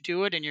once you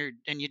do it and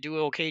you do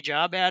an okay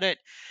job at it,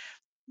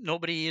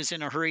 nobody is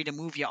in a hurry to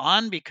move you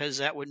on because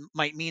that would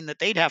might mean that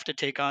they'd have to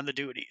take on the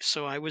duty.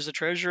 So I was the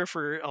treasurer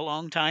for a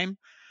long time.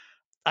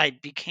 I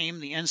became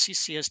the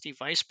NCCSD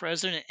vice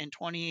president in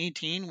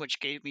 2018, which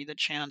gave me the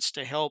chance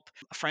to help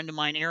a friend of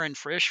mine, Erin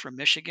Frisch from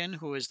Michigan,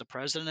 who was the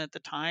president at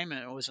the time,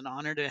 and it was an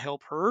honor to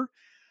help her.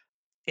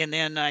 And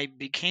then I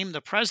became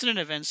the president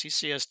of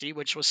NCCSD,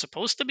 which was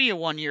supposed to be a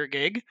 1 year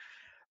gig,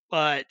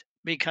 but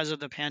because of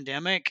the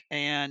pandemic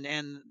and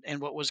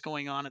what was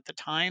going on at the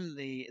time,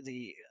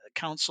 the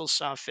council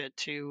saw fit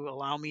to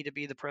allow me to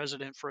be the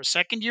president for a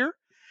second year,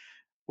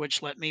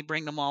 which let me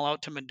bring them all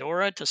out to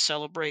Medora to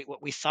celebrate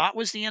what we thought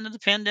was the end of the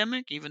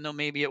pandemic, even though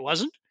maybe it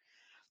wasn't.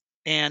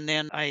 And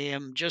then I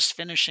am just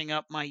finishing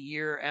up my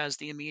year as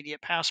the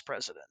immediate past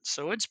president.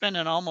 So it's been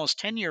an almost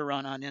 10-year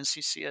run on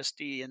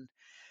NCCSD,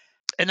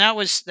 and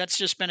that's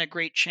just been a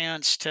great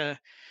chance to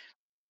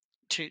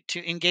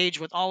engage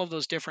with all of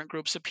those different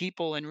groups of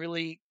people and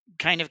really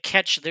kind of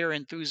catch their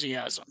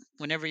enthusiasm.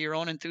 Whenever your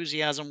own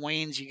enthusiasm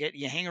wanes,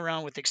 you hang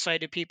around with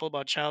excited people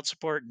about child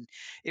support, and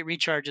it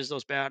recharges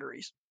those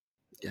batteries.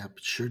 Yeah, it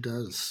sure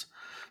does.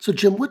 So,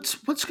 Jim, what's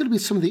going to be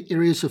some of the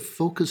areas of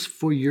focus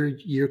for your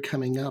year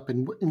coming up,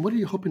 and what are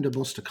you hoping to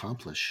most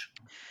accomplish?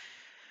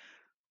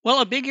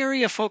 Well, a big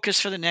area of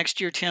focus for the next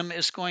year, Tim,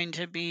 is going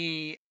to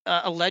be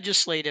a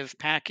legislative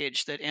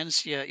package that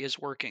NCIA is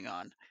working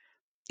on.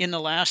 In the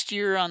last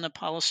year on the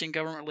Policy and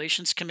Government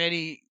Relations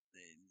Committee,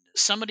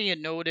 somebody had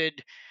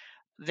noted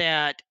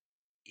that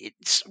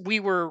we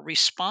were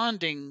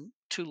responding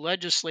to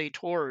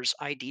legislators'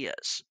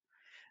 ideas,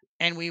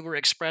 and we were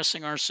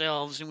expressing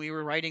ourselves and we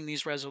were writing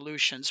these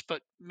resolutions.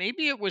 But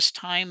maybe it was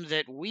time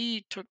that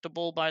we took the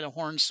bull by the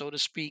horns, so to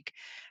speak,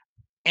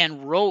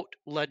 and wrote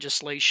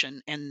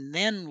legislation and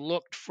then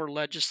looked for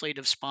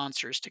legislative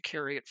sponsors to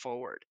carry it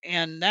forward.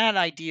 And that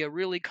idea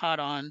really caught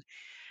on.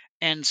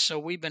 And so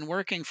we've been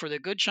working for the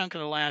good chunk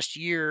of the last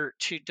year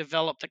to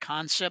develop the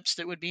concepts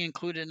that would be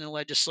included in the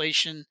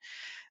legislation.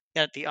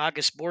 At the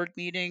August board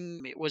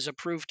meeting, it was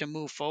approved to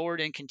move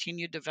forward and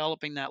continue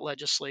developing that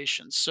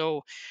legislation.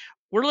 So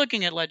we're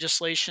looking at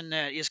legislation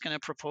that is going to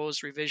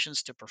propose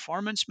revisions to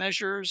performance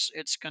measures.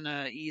 It's going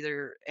to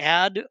either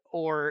add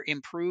or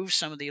improve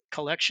some of the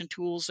collection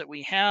tools that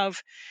we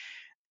have.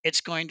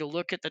 It's going to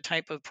look at the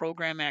type of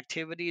program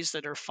activities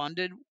that are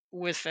funded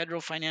with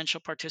federal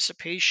financial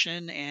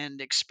participation and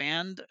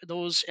expand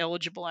those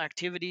eligible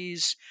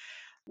activities.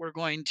 We're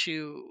going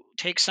to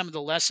take some of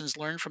the lessons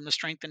learned from the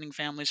Strengthening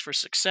Families for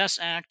Success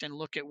Act and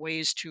look at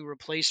ways to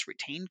replace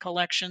retained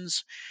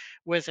collections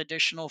with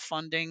additional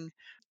funding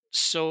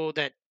so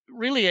that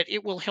really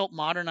it will help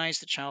modernize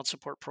the child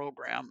support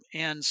program.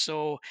 And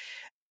so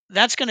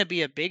that's going to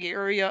be a big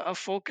area of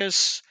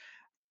focus.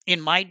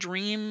 In my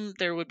dream,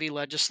 there would be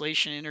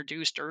legislation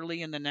introduced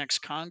early in the next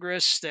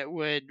Congress that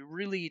would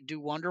really do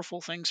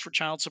wonderful things for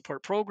child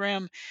support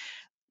program.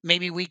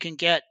 Maybe we can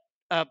get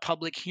a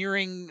public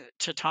hearing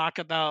to talk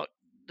about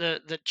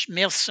the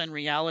myths and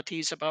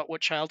realities about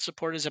what child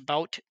support is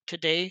about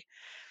today,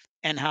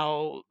 and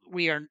how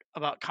we are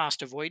about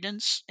cost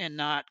avoidance and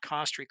not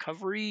cost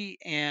recovery,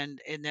 and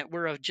that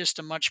we're just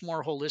a much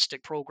more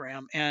holistic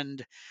program.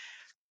 And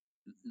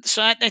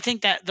so I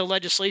think that the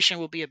legislation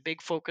will be a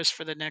big focus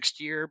for the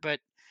next year. But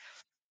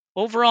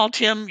overall,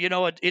 Tim,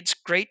 it's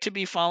great to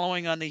be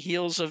following on the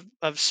heels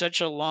of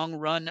such a long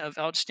run of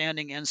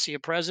outstanding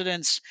NCA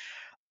presidents.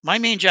 My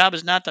main job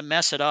is not to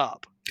mess it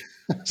up.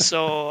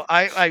 So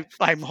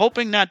I'm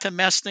hoping not to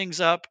mess things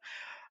up.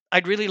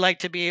 I'd really like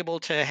to be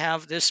able to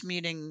have this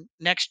meeting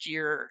next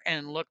year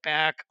and look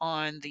back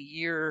on the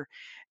year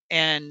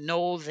and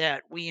know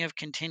that we have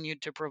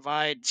continued to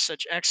provide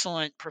such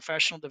excellent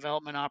professional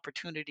development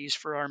opportunities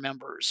for our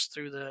members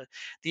through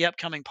the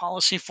upcoming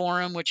policy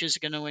forum, which is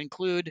going to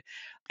include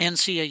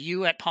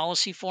NCAU at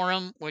Policy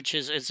Forum, which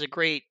is a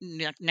great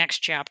next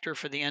chapter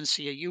for the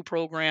NCAU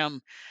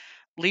program.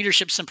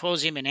 Leadership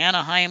Symposium in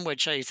Anaheim,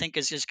 which I think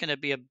is just going to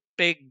be a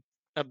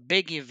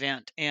big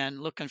event, and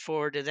looking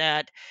forward to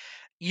that.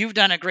 You've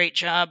done a great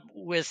job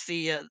with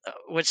the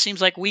what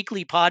seems like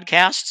weekly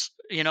podcasts.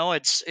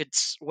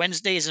 It's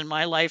Wednesdays in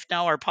my life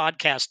now are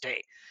podcast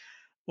day.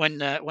 When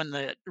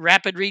the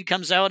rapid read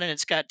comes out and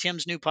it's got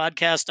Tim's new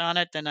podcast on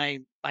it, then I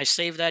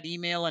save that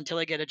email until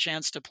I get a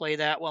chance to play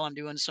that while I'm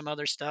doing some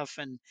other stuff.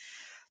 And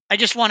I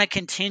just want to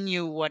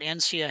continue what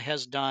NCIA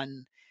has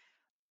done.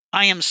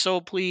 I am so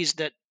pleased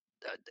that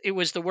it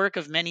was the work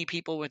of many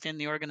people within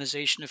the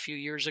organization a few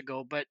years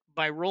ago, but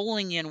by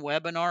rolling in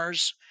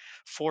webinars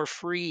for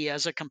free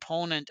as a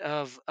component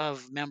of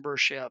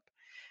membership,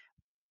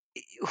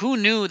 who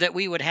knew that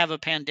we would have a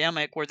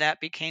pandemic where that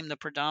became the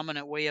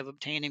predominant way of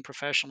obtaining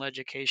professional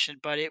education?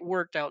 But it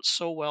worked out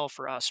so well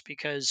for us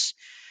because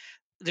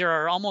there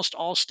are almost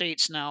all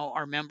states now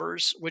are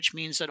members, which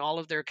means that all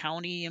of their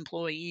county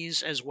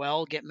employees as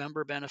well get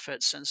member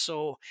benefits. And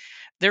so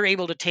they're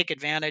able to take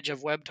advantage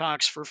of web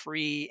talks for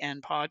free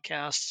and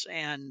podcasts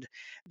and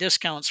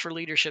discounts for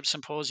leadership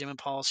symposium and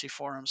policy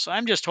forums. So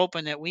I'm just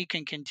hoping that we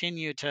can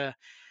continue to.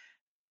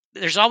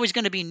 There's always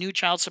going to be new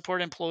child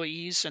support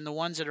employees, and the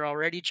ones that are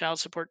already child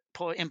support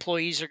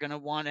employees are going to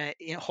want to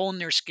hone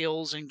their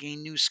skills and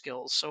gain new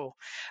skills. So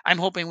I'm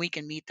hoping we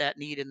can meet that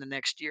need in the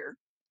next year.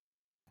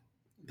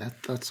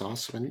 That's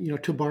awesome.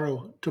 And to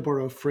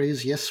borrow a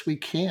phrase, yes, we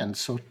can.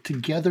 So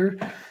together,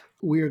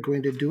 we are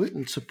going to do it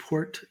and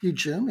support you,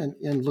 Jim,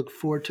 and look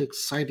forward to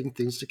exciting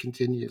things to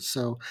continue.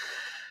 So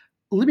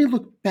let me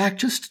look back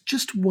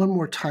just one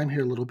more time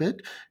here a little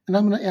bit, and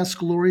I'm going to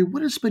ask Lori,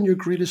 what has been your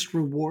greatest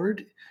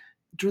reward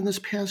during this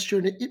past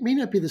year? And it may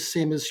not be the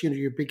same as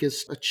your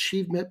biggest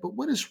achievement, but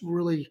what has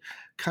really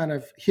kind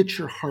of hit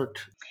your heart?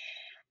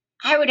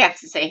 I would have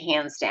to say,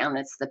 hands down,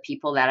 it's the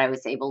people that I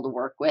was able to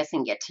work with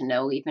and get to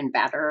know even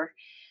better.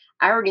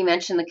 I already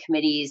mentioned the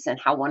committees and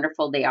how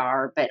wonderful they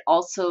are, but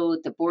also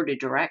the board of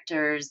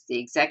directors, the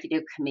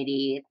executive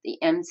committee, the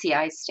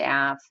MCI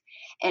staff,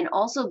 and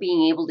also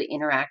being able to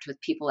interact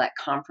with people at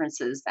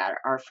conferences that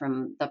are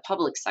from the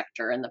public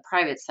sector and the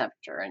private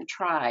sector and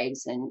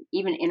tribes and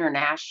even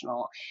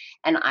international.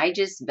 And I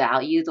just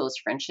value those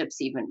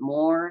friendships even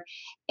more.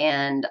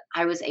 And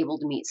I was able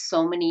to meet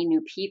so many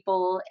new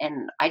people.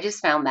 And I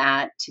just found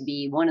that to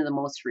be one of the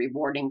most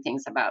rewarding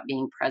things about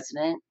being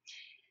president.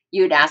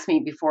 You had asked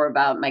me before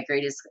about my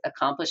greatest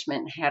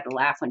accomplishment and had to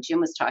laugh when Jim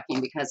was talking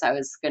because I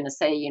was going to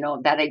say,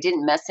 that I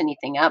didn't mess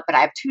anything up, but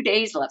I have 2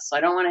 days left, so I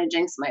don't want to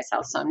jinx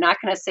myself. So I'm not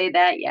going to say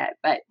that yet.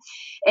 But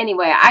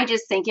anyway, I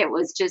just think it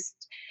was just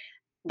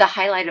the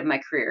highlight of my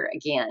career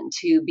again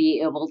to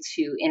be able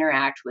to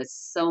interact with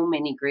so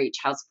many great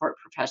child support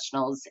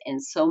professionals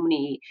and so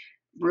many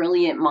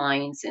brilliant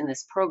minds in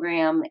this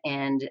program.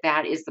 And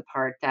that is the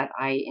part that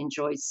I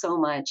enjoyed so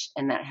much.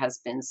 And that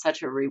has been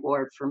such a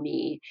reward for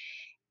me.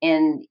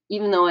 And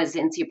even though as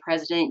NCA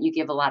president, you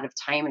give a lot of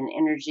time and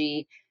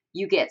energy,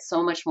 you get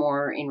so much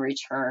more in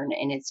return.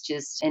 And it's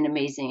just an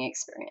amazing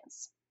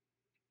experience.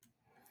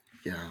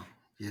 Yeah,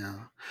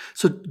 Yeah.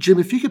 So, Jim,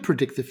 if you could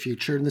predict the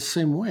future in the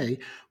same way,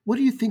 what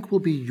do you think will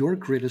be your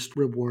greatest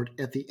reward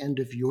at the end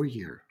of your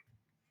year?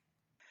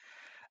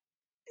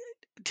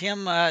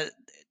 Tim,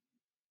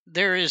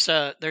 there's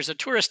a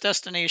tourist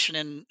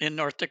destination in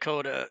North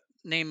Dakota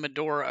named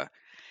Medora,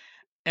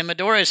 and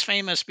Medora is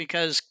famous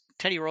because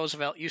Teddy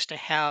Roosevelt used to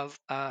have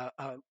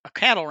a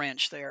cattle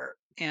ranch there,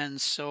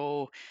 and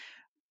so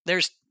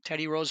there's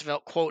Teddy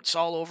Roosevelt quotes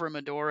all over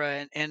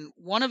Medora, and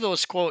one of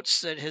those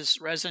quotes that has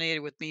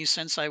resonated with me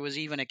since I was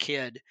even a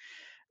kid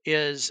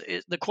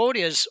the quote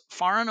is,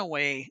 "Far and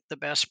away the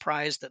best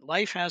prize that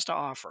life has to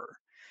offer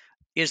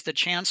is the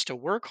chance to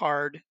work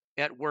hard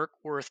at work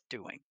worth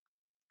doing."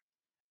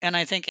 And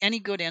I think any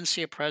good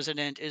NCA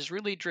president is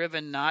really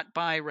driven not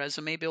by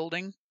resume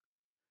building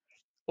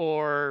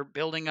or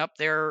building up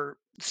their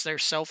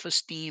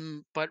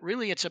self-esteem, but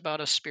really it's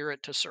about a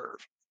spirit to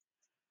serve.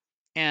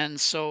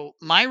 And so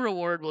my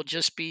reward will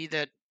just be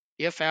that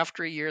if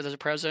after a year as a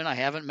president I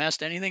haven't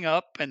messed anything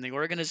up and the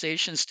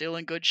organization's still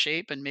in good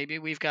shape and maybe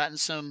we've gotten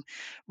some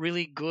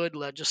really good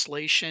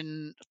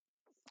legislation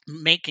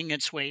making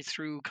its way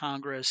through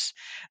Congress,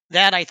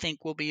 that I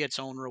think will be its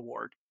own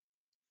reward.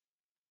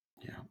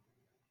 Yeah.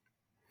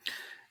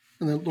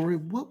 And then, Lori,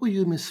 what will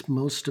you miss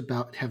most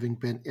about having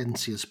been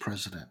NC's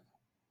president?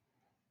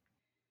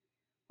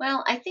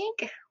 Well, I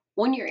think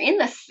when you're in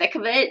the thick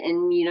of it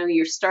and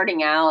you're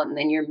starting out and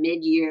then you're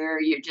mid-year,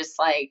 you're just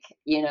like,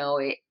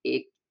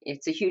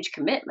 it's a huge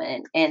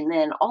commitment. And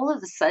then all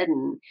of a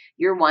sudden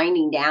you're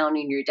winding down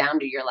and you're down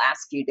to your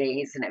last few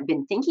days. And I've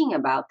been thinking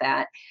about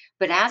that.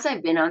 But as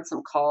I've been on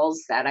some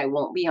calls that I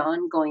won't be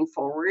on going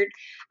forward,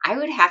 I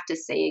would have to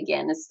say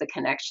again, it's the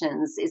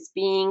connections. It's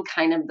being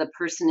kind of the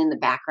person in the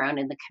background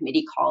in the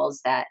committee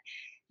calls that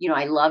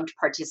I loved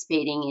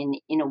participating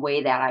in a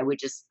way that I would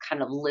just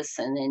kind of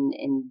listen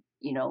and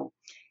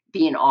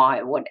be in awe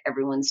at what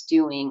everyone's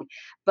doing.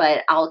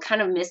 But I'll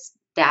kind of miss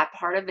that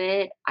part of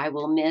it. I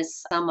will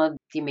miss some of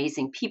the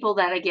amazing people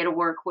that I get to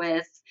work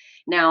with.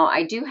 Now,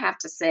 I do have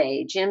to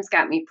say, Jim's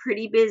got me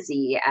pretty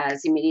busy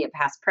as immediate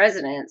past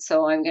president.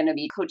 So I'm going to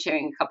be co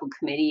chairing a couple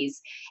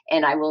committees,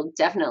 and I will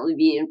definitely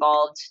be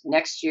involved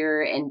next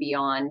year and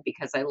beyond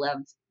because I love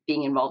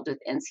being involved with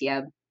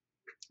NCAB.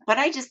 But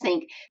I just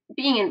think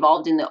being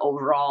involved in the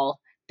overall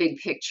big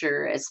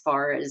picture as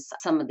far as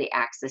some of the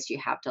access you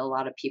have to a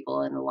lot of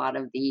people and a lot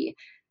of the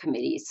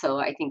committees. So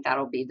I think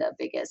that'll be the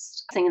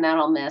biggest thing that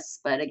I'll miss.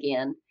 But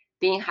again,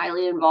 being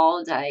highly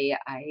involved, I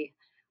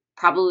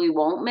probably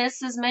won't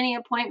miss as many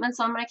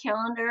appointments on my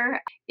calendar.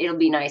 It'll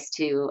be nice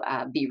to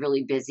be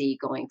really busy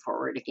going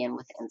forward again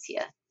with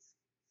NCA.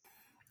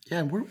 Yeah,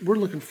 and we're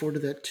looking forward to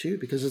that too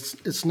because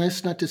it's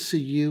nice not to see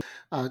you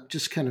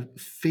just kind of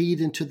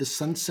fade into the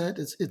sunset.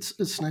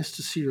 It's nice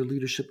to see your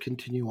leadership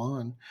continue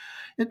on.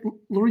 And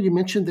Laura, you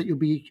mentioned that you'll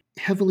be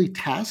heavily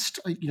tasked.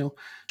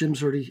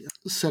 Jim's already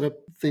set up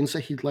things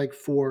that he'd like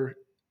for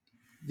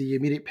the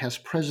immediate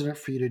past president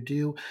for you to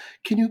do.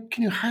 Can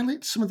you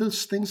highlight some of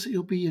those things that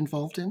you'll be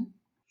involved in?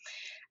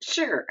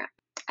 Sure.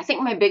 I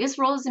think my biggest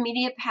role as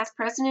immediate past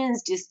president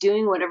is just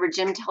doing whatever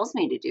Jim tells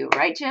me to do,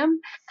 right, Jim?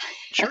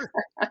 Sure.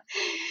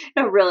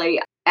 No, really.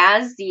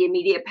 As the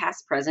immediate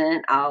past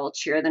president, I'll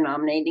chair the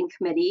nominating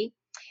committee.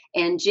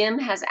 And Jim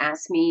has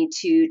asked me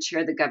to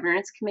chair the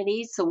governance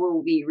committee. So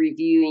we'll be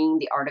reviewing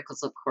the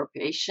articles of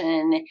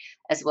incorporation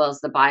as well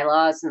as the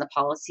bylaws and the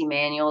policy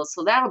manual.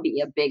 So that'll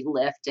be a big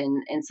lift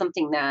and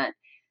something that,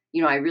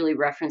 I really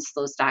reference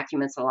those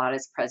documents a lot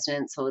as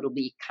president. So it'll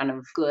be kind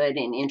of good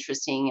and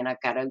interesting. And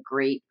I've got a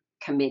great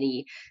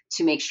committee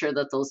to make sure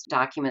that those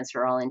documents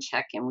are all in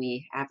check and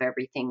we have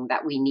everything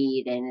that we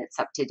need and it's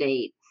up to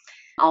date.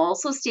 I'll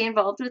also stay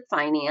involved with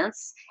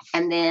finance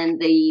and then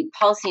the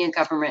policy and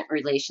government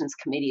relations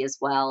committee as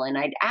well. And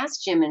I'd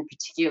asked Jim in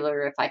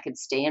particular if I could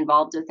stay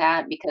involved with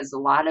that because a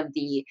lot of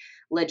the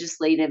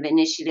legislative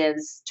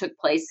initiatives took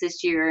place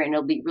this year and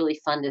it'll be really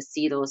fun to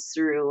see those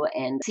through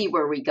and see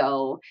where we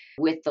go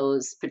with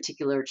those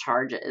particular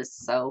charges.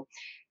 So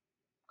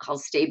I'll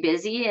stay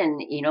busy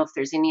and if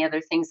there's any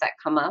other things that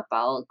come up,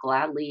 I'll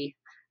gladly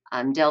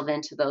delve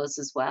into those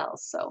as well.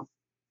 So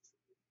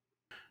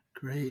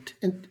Great.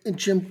 And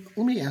Jim,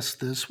 let me ask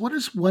this. What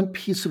is one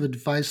piece of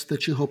advice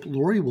that you hope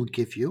Lori will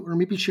give you, or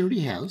maybe she already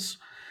has,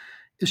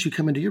 as you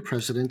come into your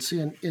presidency?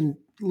 And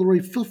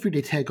Lori, feel free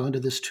to tag onto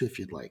this too if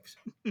you'd like.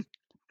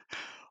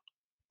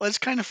 Well, it's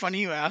kind of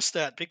funny you asked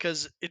that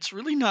because it's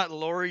really not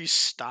Lori's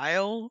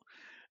style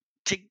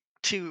to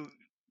to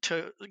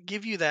to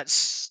give you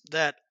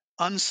that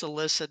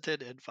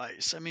unsolicited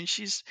advice. I mean,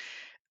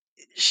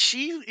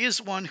 she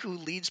is one who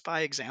leads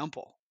by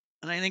example.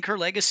 And I think her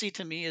legacy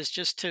to me is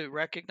just to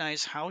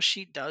recognize how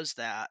she does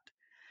that.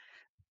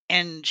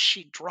 And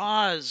she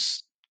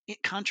draws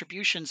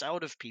contributions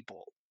out of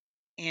people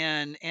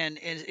and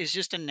is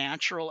just a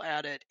natural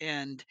at it.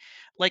 And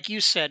like you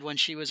said, when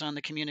she was on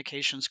the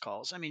communications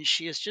calls, I mean,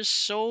 she is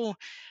just so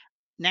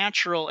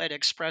natural at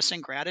expressing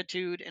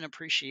gratitude and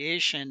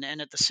appreciation.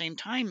 And at the same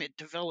time, it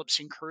develops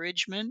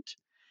encouragement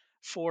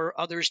for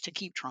others to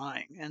keep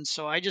trying. And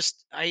so I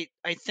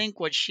think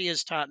what she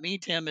has taught me,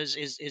 Tim, is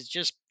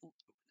just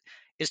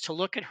is to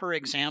look at her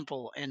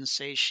example and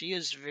say she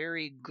is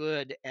very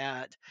good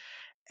at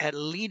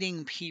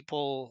leading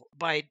people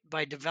by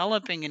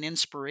developing an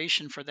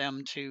inspiration for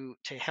them to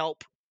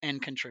help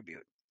and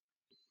contribute.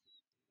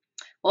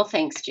 Well,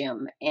 thanks,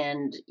 Jim.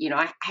 And,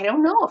 I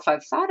don't know if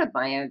I've thought of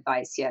my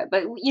advice yet,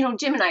 but,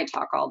 Jim and I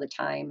talk all the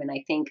time. And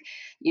I think,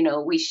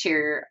 we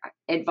share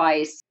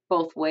advice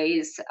both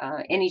ways,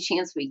 any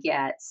chance we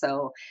get.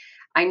 So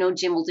I know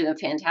Jim will do a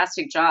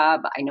fantastic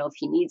job. I know if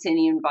he needs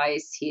any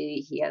advice,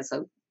 he has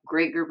a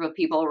great group of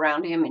people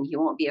around him and he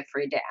won't be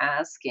afraid to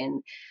ask.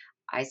 And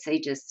I say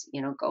just,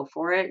 go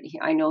for it.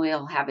 I know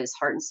he'll have his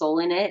heart and soul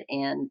in it,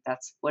 and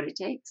that's what it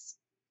takes.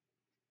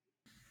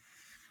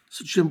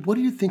 So, Jim, what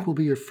do you think will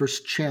be your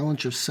first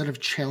challenge or set of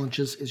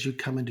challenges as you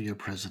come into your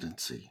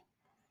presidency?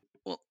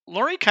 Well,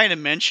 Lori kind of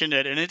mentioned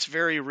it, and it's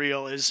very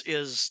real.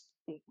 Is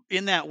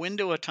in that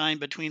window of time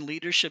between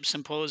leadership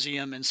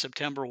symposium and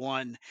September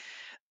 1,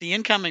 the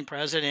incoming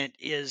president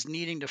is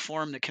needing to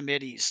form the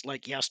committees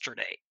like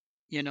yesterday.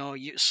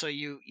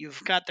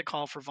 You've got the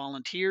call for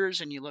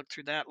volunteers, and you look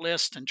through that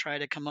list and try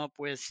to come up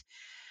with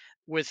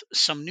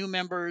some new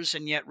members,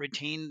 and yet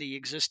retain the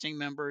existing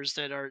members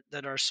that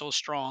are so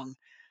strong.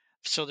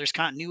 So there's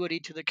continuity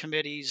to the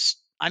committees.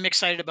 I'm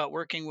excited about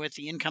working with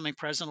the incoming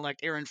president-elect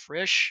Aaron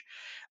Frisch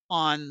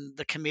on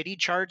the committee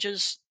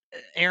charges.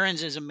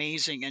 Aaron's is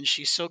amazing, and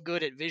she's so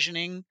good at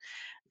visioning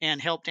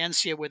and helped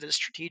NCIA with a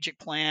strategic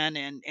plan.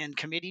 And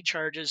committee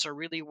charges are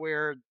really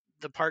where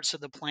the parts of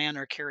the plan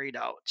are carried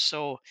out.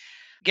 So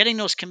getting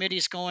those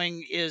committees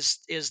going is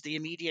the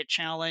immediate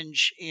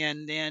challenge,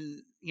 and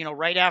then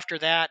right after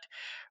that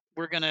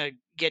we're going to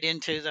get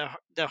into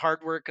the hard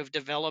work of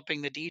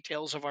developing the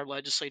details of our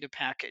legislative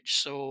package,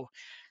 so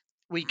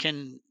we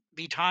can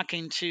be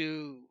talking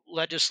to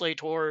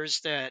legislators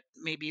that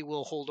maybe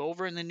will hold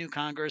over in the new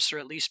Congress, or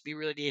at least be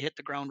ready to hit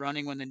the ground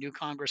running when the new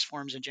Congress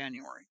forms in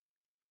January.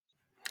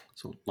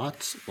 So,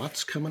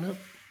 lots coming up.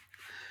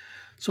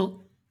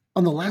 So,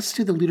 on the last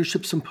day of the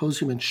Leadership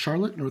Symposium in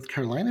Charlotte, North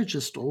Carolina,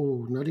 just,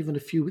 not even a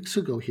few weeks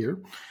ago here,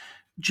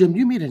 Jim,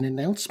 you made an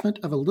announcement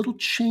of a little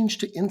change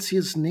to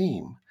NCIA's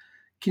name.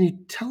 Can you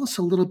tell us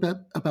a little bit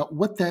about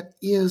what that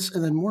is,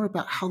 and then more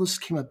about how this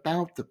came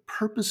about, the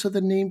purpose of the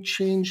name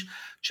change?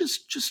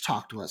 Just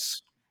talk to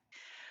us.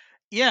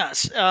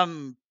 Yes,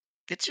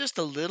 it's just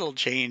a little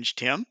change,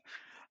 Tim.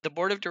 The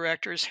board of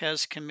directors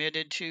has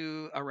committed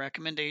to a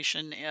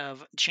recommendation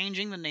of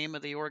changing the name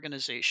of the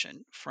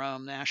organization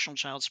from National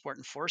Child Support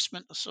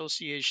Enforcement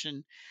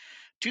Association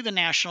to the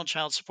National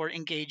Child Support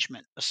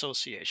Engagement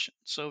Association.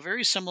 So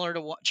very similar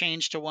to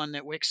change to one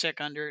that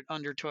WICSIC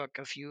undertook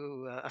a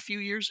few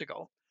years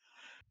ago.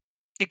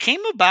 It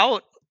came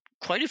about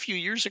quite a few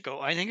years ago.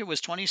 I think it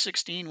was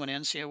 2016 when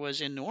NCIA was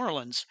in New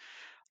Orleans,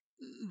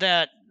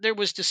 that there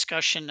was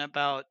discussion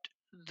about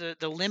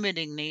the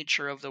limiting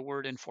nature of the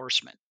word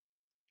enforcement.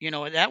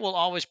 That will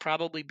always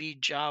probably be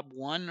job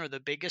one, or the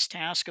biggest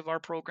task of our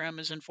program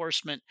is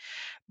enforcement,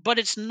 but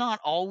it's not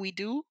all we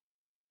do.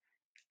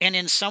 And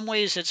in some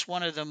ways, it's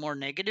one of the more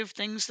negative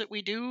things that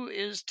we do,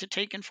 is to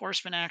take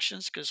enforcement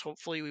actions, because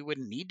hopefully we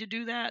wouldn't need to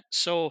do that.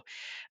 So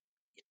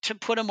to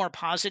put a more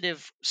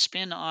positive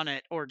spin on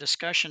it, or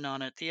discussion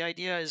on it, the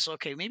idea is,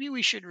 okay, maybe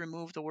we should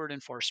remove the word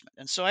enforcement.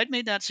 And so I'd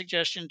made that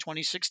suggestion in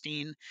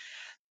 2016.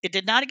 It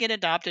did not get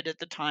adopted at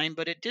the time,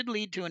 but it did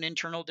lead to an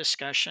internal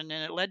discussion,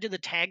 and it led to the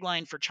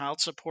tagline for child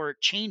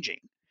support changing.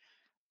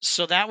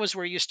 So that was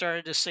where you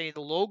started to say the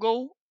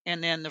logo,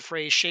 and then the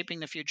phrase "shaping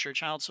the future of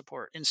child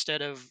support,"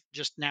 instead of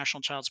just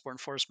National Child Support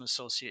Enforcement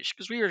Association,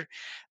 because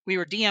we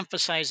were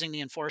de-emphasizing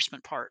the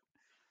enforcement part.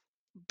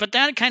 But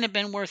that had kind of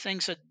been where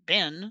things had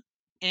been,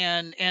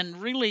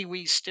 and really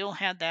we still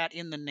had that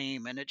in the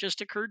name. And it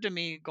just occurred to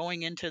me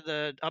going into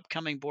the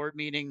upcoming board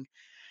meeting,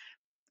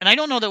 and I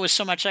don't know that it was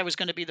so much I was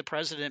going to be the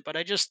president, but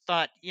I just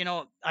thought,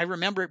 I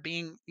remember it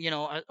being,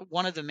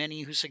 one of the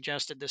many who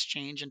suggested this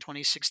change in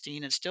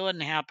 2016. It still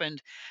hadn't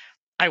happened.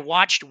 I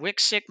watched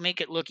WICSIC make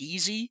it look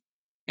easy,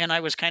 and I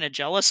was kind of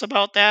jealous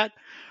about that.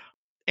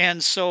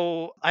 And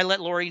so I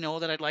let Lori know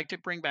that I'd like to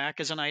bring back,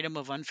 as an item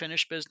of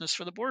unfinished business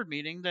for the board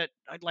meeting, that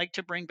I'd like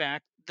to bring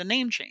back the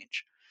name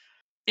change.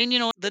 And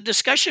the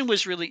discussion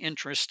was really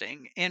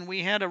interesting, and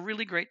we had a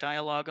really great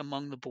dialogue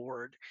among the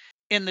board.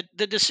 And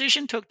the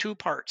decision took two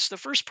parts. The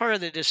first part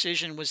of the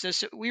decision was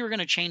this: we were going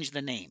to change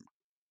the name,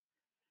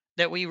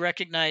 that we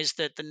recognized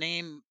that the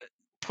name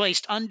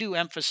placed undue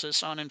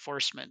emphasis on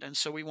enforcement, and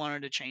so we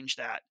wanted to change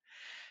that.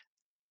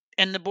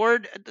 And the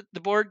board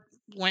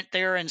went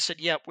there and said,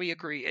 "Yep, we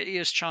agree. It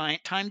is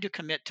time to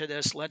commit to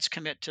this. Let's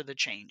commit to the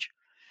change."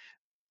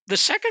 The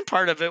second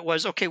part of it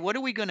was, okay, what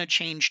are we going to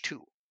change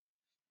to?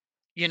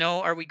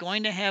 Are we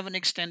going to have an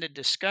extended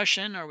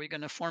discussion? Are we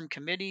going to form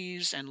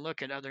committees and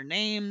look at other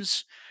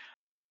names?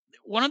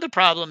 One of the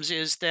problems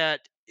is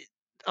that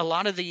a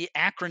lot of the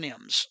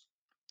acronyms,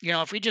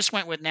 if we just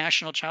went with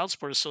National Child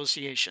Support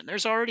Association,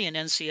 there's already an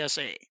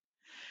NCSA.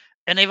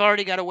 And they've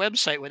already got a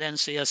website with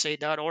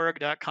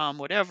ncsa.org.com,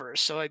 whatever.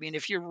 So, I mean,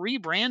 if you're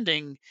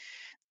rebranding,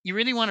 you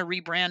really want to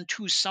rebrand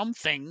to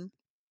something.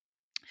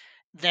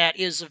 that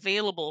is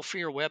available for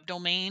your web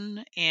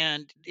domain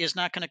and is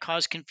not going to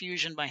cause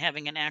confusion by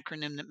having an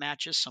acronym that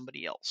matches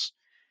somebody else.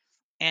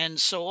 And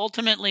so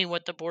ultimately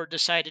what the board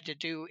decided to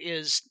do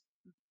is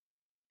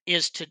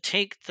to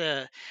take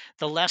the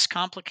less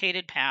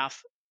complicated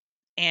path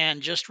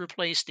and just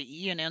replace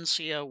the E and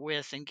NCA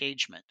with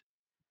engagement.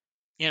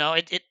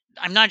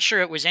 I'm not sure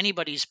it was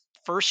anybody's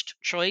first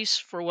choice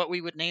for what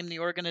we would name the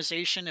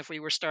organization if we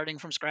were starting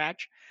from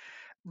scratch,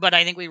 but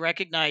I think we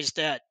recognized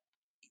that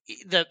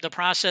the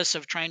process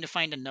of trying to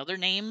find another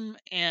name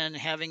and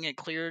having it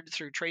cleared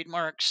through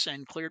trademarks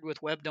and cleared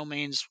with web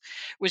domains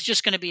was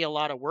just going to be a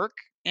lot of work,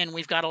 and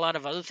we've got a lot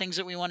of other things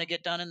that we want to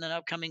get done in the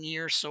upcoming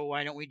year, so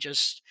why don't we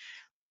just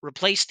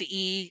replace the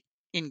E?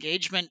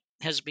 Engagement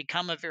has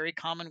become a very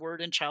common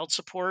word in child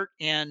support,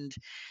 and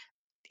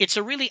it's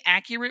a really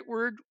accurate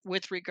word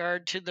with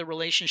regard to the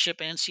relationship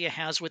ANSIA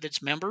has with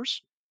its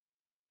members.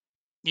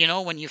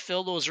 When you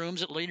fill those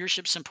rooms at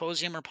leadership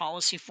symposium or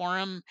policy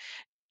forum,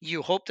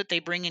 you hope that they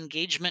bring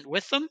engagement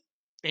with them.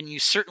 And you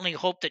certainly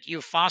hope that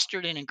you've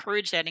fostered and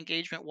encouraged that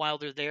engagement while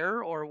they're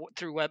there or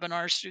through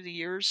webinars through the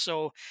years.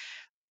 So,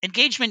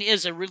 engagement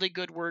is a really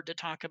good word to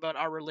talk about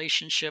our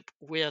relationship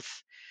with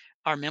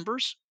our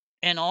members,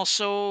 and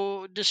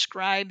also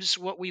describes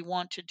what we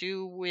want to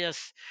do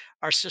with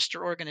our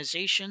sister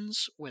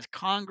organizations, with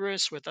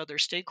Congress, with other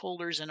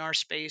stakeholders in our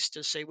space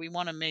to say we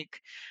want to make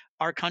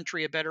our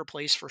country a better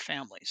place for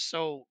families.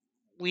 So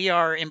we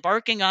are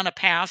embarking on a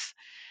path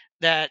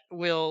that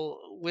will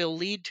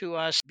lead to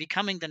us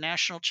becoming the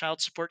National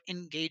Child Support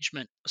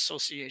Engagement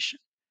Association.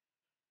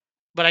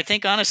 But I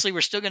think honestly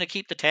we're still going to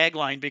keep the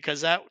tagline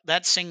because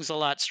that sings a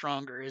lot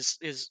stronger is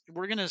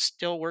we're going to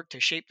still work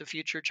to shape the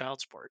future of child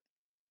support.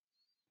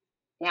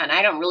 Yeah, and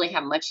I don't really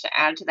have much to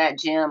add to that,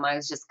 Jim. I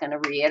was just going to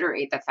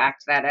reiterate the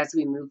fact that as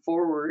we move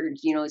forward,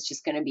 it's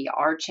just going to be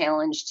our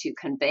challenge to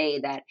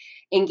convey that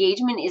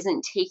engagement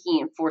isn't taking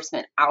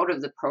enforcement out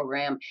of the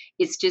program.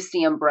 It's just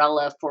the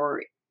umbrella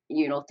for,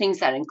 things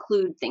that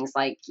include things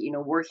like,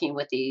 working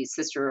with the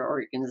sister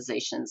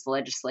organizations,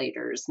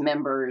 legislators,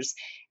 members,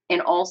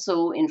 and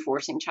also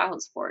enforcing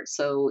child support.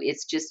 So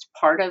it's just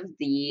part of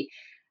the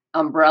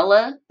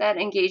umbrella that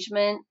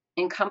engagement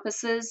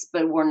encompasses,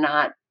 but we're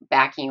not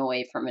backing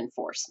away from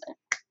enforcement.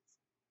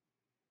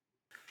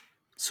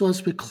 So,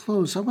 as we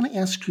close, I want to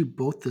ask you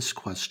both this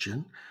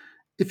question.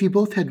 If you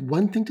both had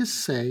one thing to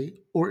say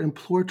or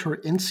implore to our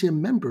NCM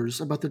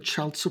members about the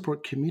child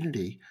support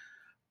community,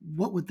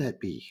 what would that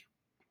be?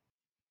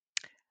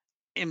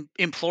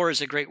 Implore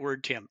is a great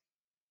word, Tim.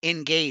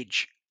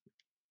 Engage.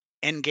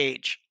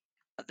 Engage.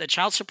 The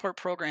child support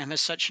program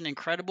has such an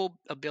incredible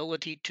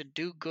ability to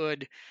do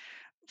good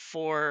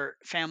for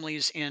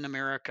families in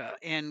America.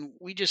 And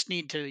we just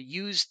need to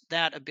use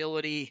that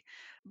ability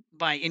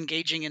by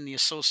engaging in the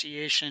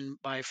association,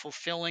 by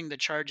fulfilling the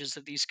charges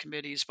of these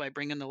committees, by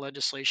bringing the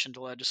legislation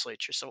to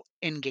legislature. So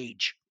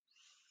engage.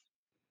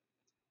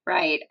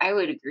 Right. I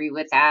would agree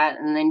with that.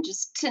 And then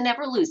just to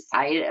never lose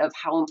sight of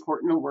how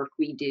important the work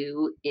we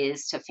do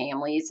is to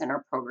families in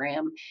our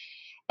program.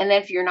 And then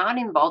if you're not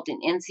involved in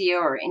NCO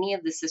or any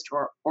of the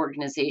sister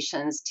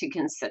organizations, to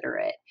consider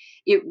it.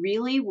 It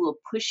really will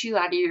push you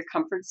out of your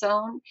comfort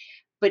zone,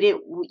 but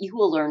you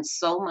will learn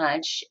so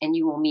much and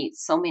you will meet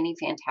so many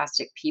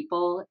fantastic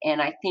people.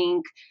 And I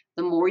think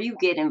the more you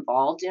get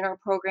involved in our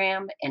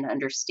program and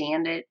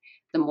understand it,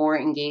 the more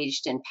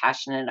engaged and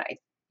passionate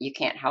you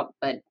can't help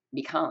but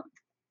become.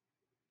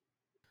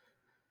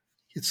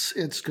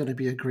 It's going to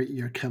be a great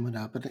year coming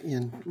up. And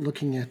in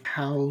looking at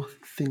how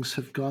things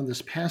have gone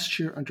this past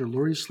year under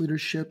Lori's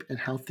leadership and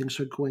how things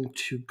are going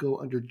to go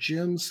under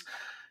Jim's,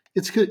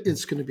 it's going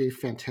to be a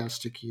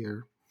fantastic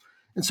year.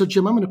 And so,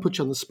 Jim, I'm going to put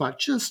you on the spot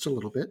just a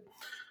little bit.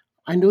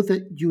 I know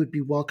that you would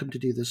be welcome to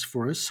do this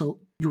for us.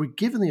 So, you were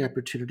given the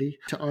opportunity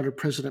to honor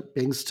President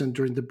Bankston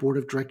during the board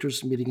of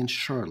directors meeting in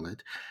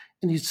Charlotte,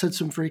 and you said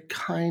some very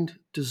kind,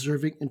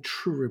 deserving, and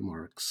true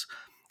remarks.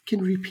 Can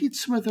you repeat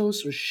some of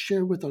those or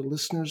share with our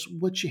listeners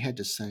what you had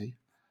to say?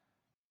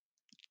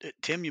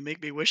 Tim, you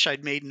make me wish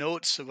I'd made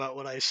notes about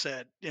what I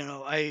said.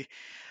 I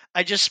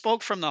just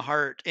spoke from the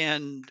heart,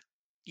 and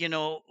you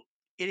know,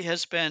 it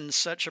has been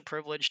such a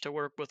privilege to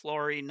work with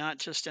Lori, not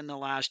just in the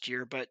last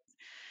year, but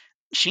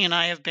she and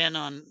I have been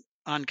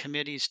on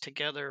committees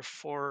together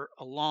for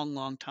a long,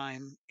 long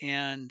time,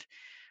 and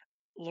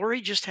Lori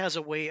just has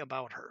a way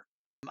about her.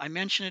 I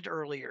mentioned it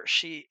earlier.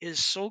 She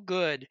is so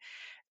good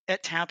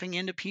at tapping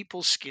into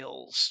people's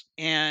skills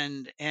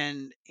and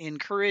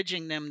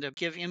encouraging them to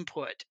give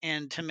input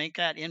and to make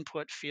that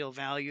input feel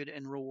valued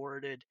and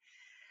rewarded.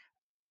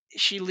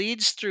 She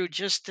leads through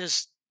just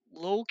this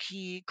low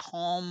key,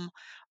 calm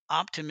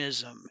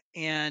optimism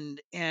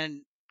and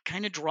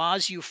kind of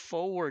draws you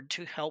forward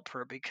to help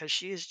her because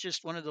she is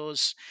just one of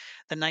those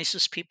the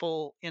nicest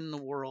people in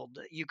the world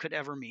that you could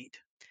ever meet.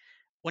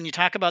 When you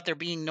talk about there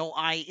being no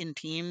I in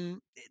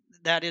team,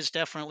 that is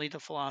definitely the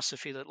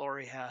philosophy that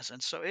Lori has.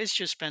 And so it's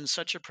just been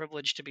such a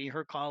privilege to be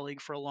her colleague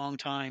for a long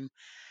time.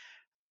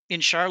 In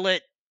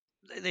Charlotte,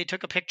 they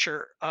took a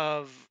picture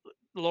of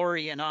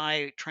Lori and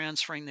I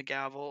transferring the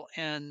gavel,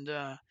 and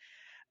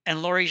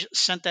And Lori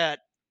sent that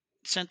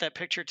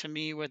picture to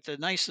me with the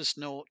nicest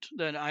note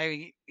that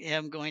I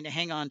am going to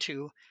hang on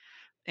to.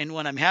 And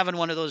when I'm having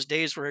one of those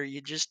days where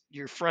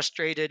you're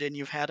frustrated and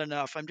you've had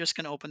enough, I'm just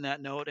going to open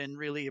that note and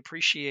really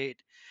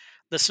appreciate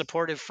the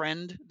supportive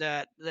friend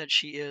that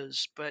she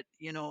is. But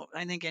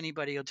I think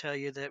anybody will tell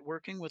you that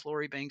working with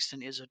Lori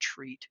Bankston is a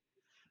treat.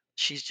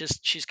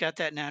 She's got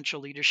that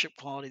natural leadership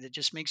quality that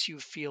just makes you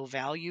feel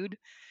valued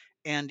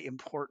and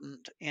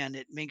important, and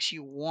it makes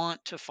you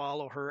want to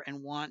follow her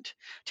and want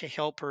to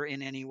help her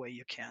in any way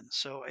you can.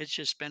 So it's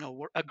just been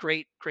a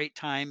great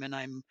time, and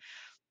I'm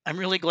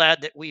really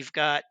glad that we've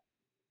got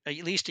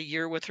at least a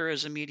year with her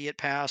as immediate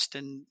past.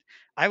 And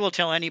I will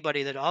tell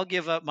anybody that I'll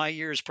give up my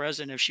year as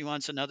president if she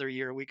wants another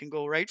year. We can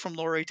go right from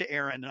Lori to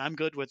Aaron, and I'm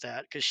good with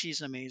that because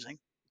she's amazing.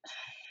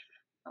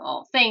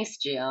 Oh, thanks,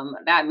 Jim.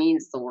 That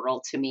means the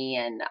world to me.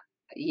 And,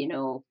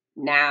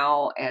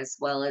 now as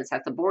well as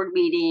at the board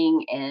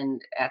meeting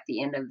and at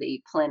the end of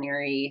the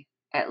plenary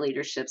at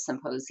Leadership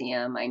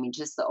Symposium, I mean,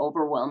 just the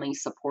overwhelming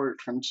support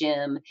from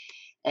Jim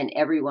and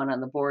everyone on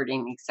the board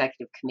and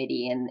executive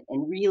committee and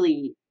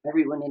really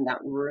everyone in that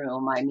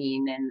room, I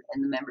mean,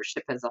 and the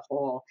membership as a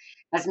whole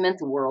has meant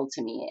the world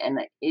to me. And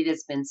it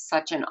has been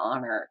such an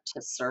honor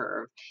to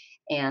serve.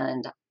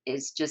 And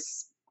it's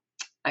just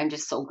I'm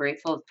just so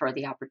grateful for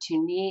the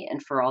opportunity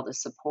and for all the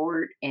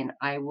support. And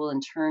I will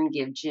in turn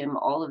give Jim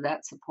all of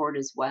that support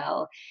as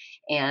well.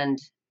 And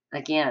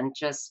again,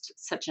 just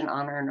such an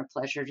honor and a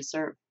pleasure to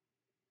serve.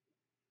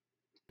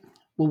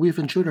 Well, we've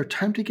enjoyed our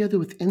time together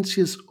with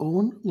NCIA's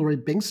own Lori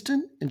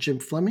Bankston and Jim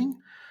Fleming,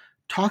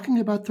 talking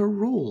about their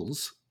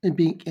roles in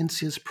being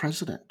NCIA's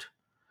president.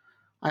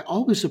 I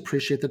always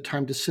appreciate the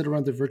time to sit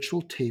around the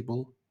virtual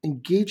table,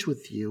 engage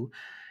with you,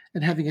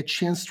 and having a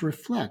chance to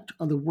reflect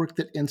on the work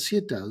that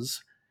NCIA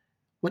does,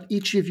 what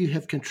each of you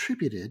have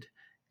contributed,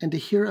 and to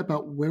hear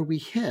about where we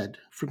head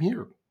from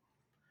here.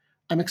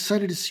 I'm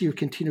excited to see your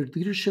continued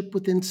leadership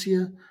with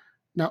NCIA,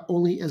 not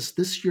only as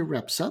this year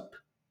wraps up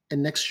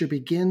and next year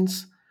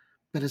begins,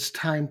 but as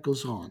time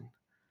goes on.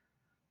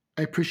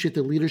 I appreciate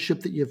the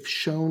leadership that you have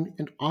shown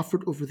and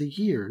offered over the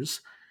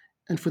years,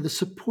 and for the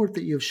support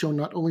that you have shown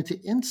not only to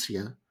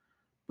NCIA,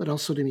 but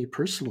also to me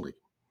personally.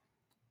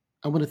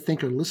 I want to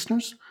thank our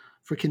listeners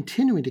for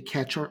continuing to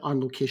catch our On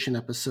Location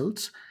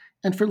episodes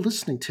and for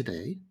listening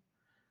today.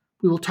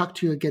 We will talk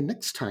to you again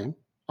next time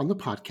on the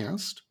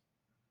podcast.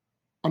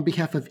 On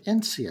behalf of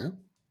NCIA,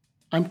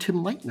 I'm Tim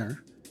Leitner,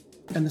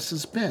 and this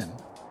has been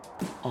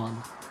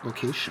On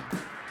Location.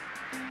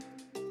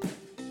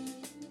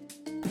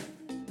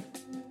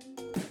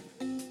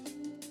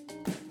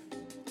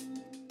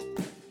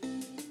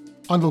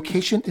 On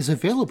Location is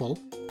available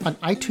on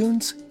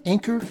iTunes,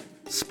 Anchor,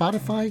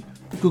 Spotify,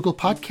 Google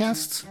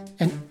Podcasts,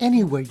 and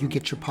anywhere you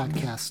get your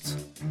podcasts.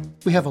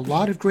 We have a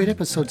lot of great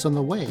episodes on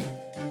the way,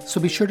 so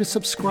be sure to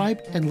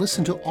subscribe and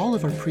listen to all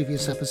of our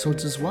previous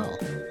episodes as well.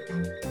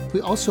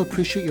 We also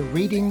appreciate your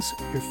ratings,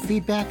 your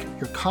feedback,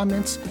 your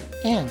comments,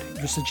 and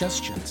your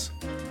suggestions.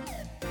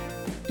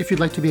 If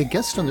you'd like to be a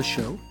guest on the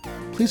show,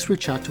 please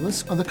reach out to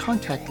us on the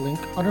contact link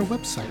on our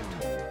website.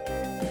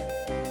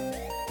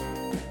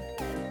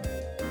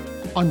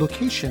 On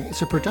Location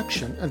is a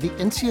production of the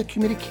NCIA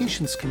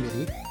Communications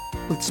Committee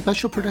with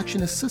special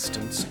production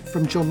assistance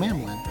from Joe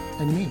Mamlin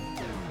and me.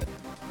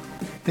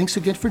 Thanks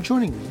again for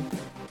joining me.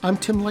 I'm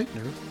Tim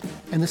Leitner,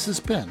 and this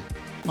has been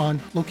On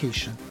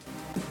Location.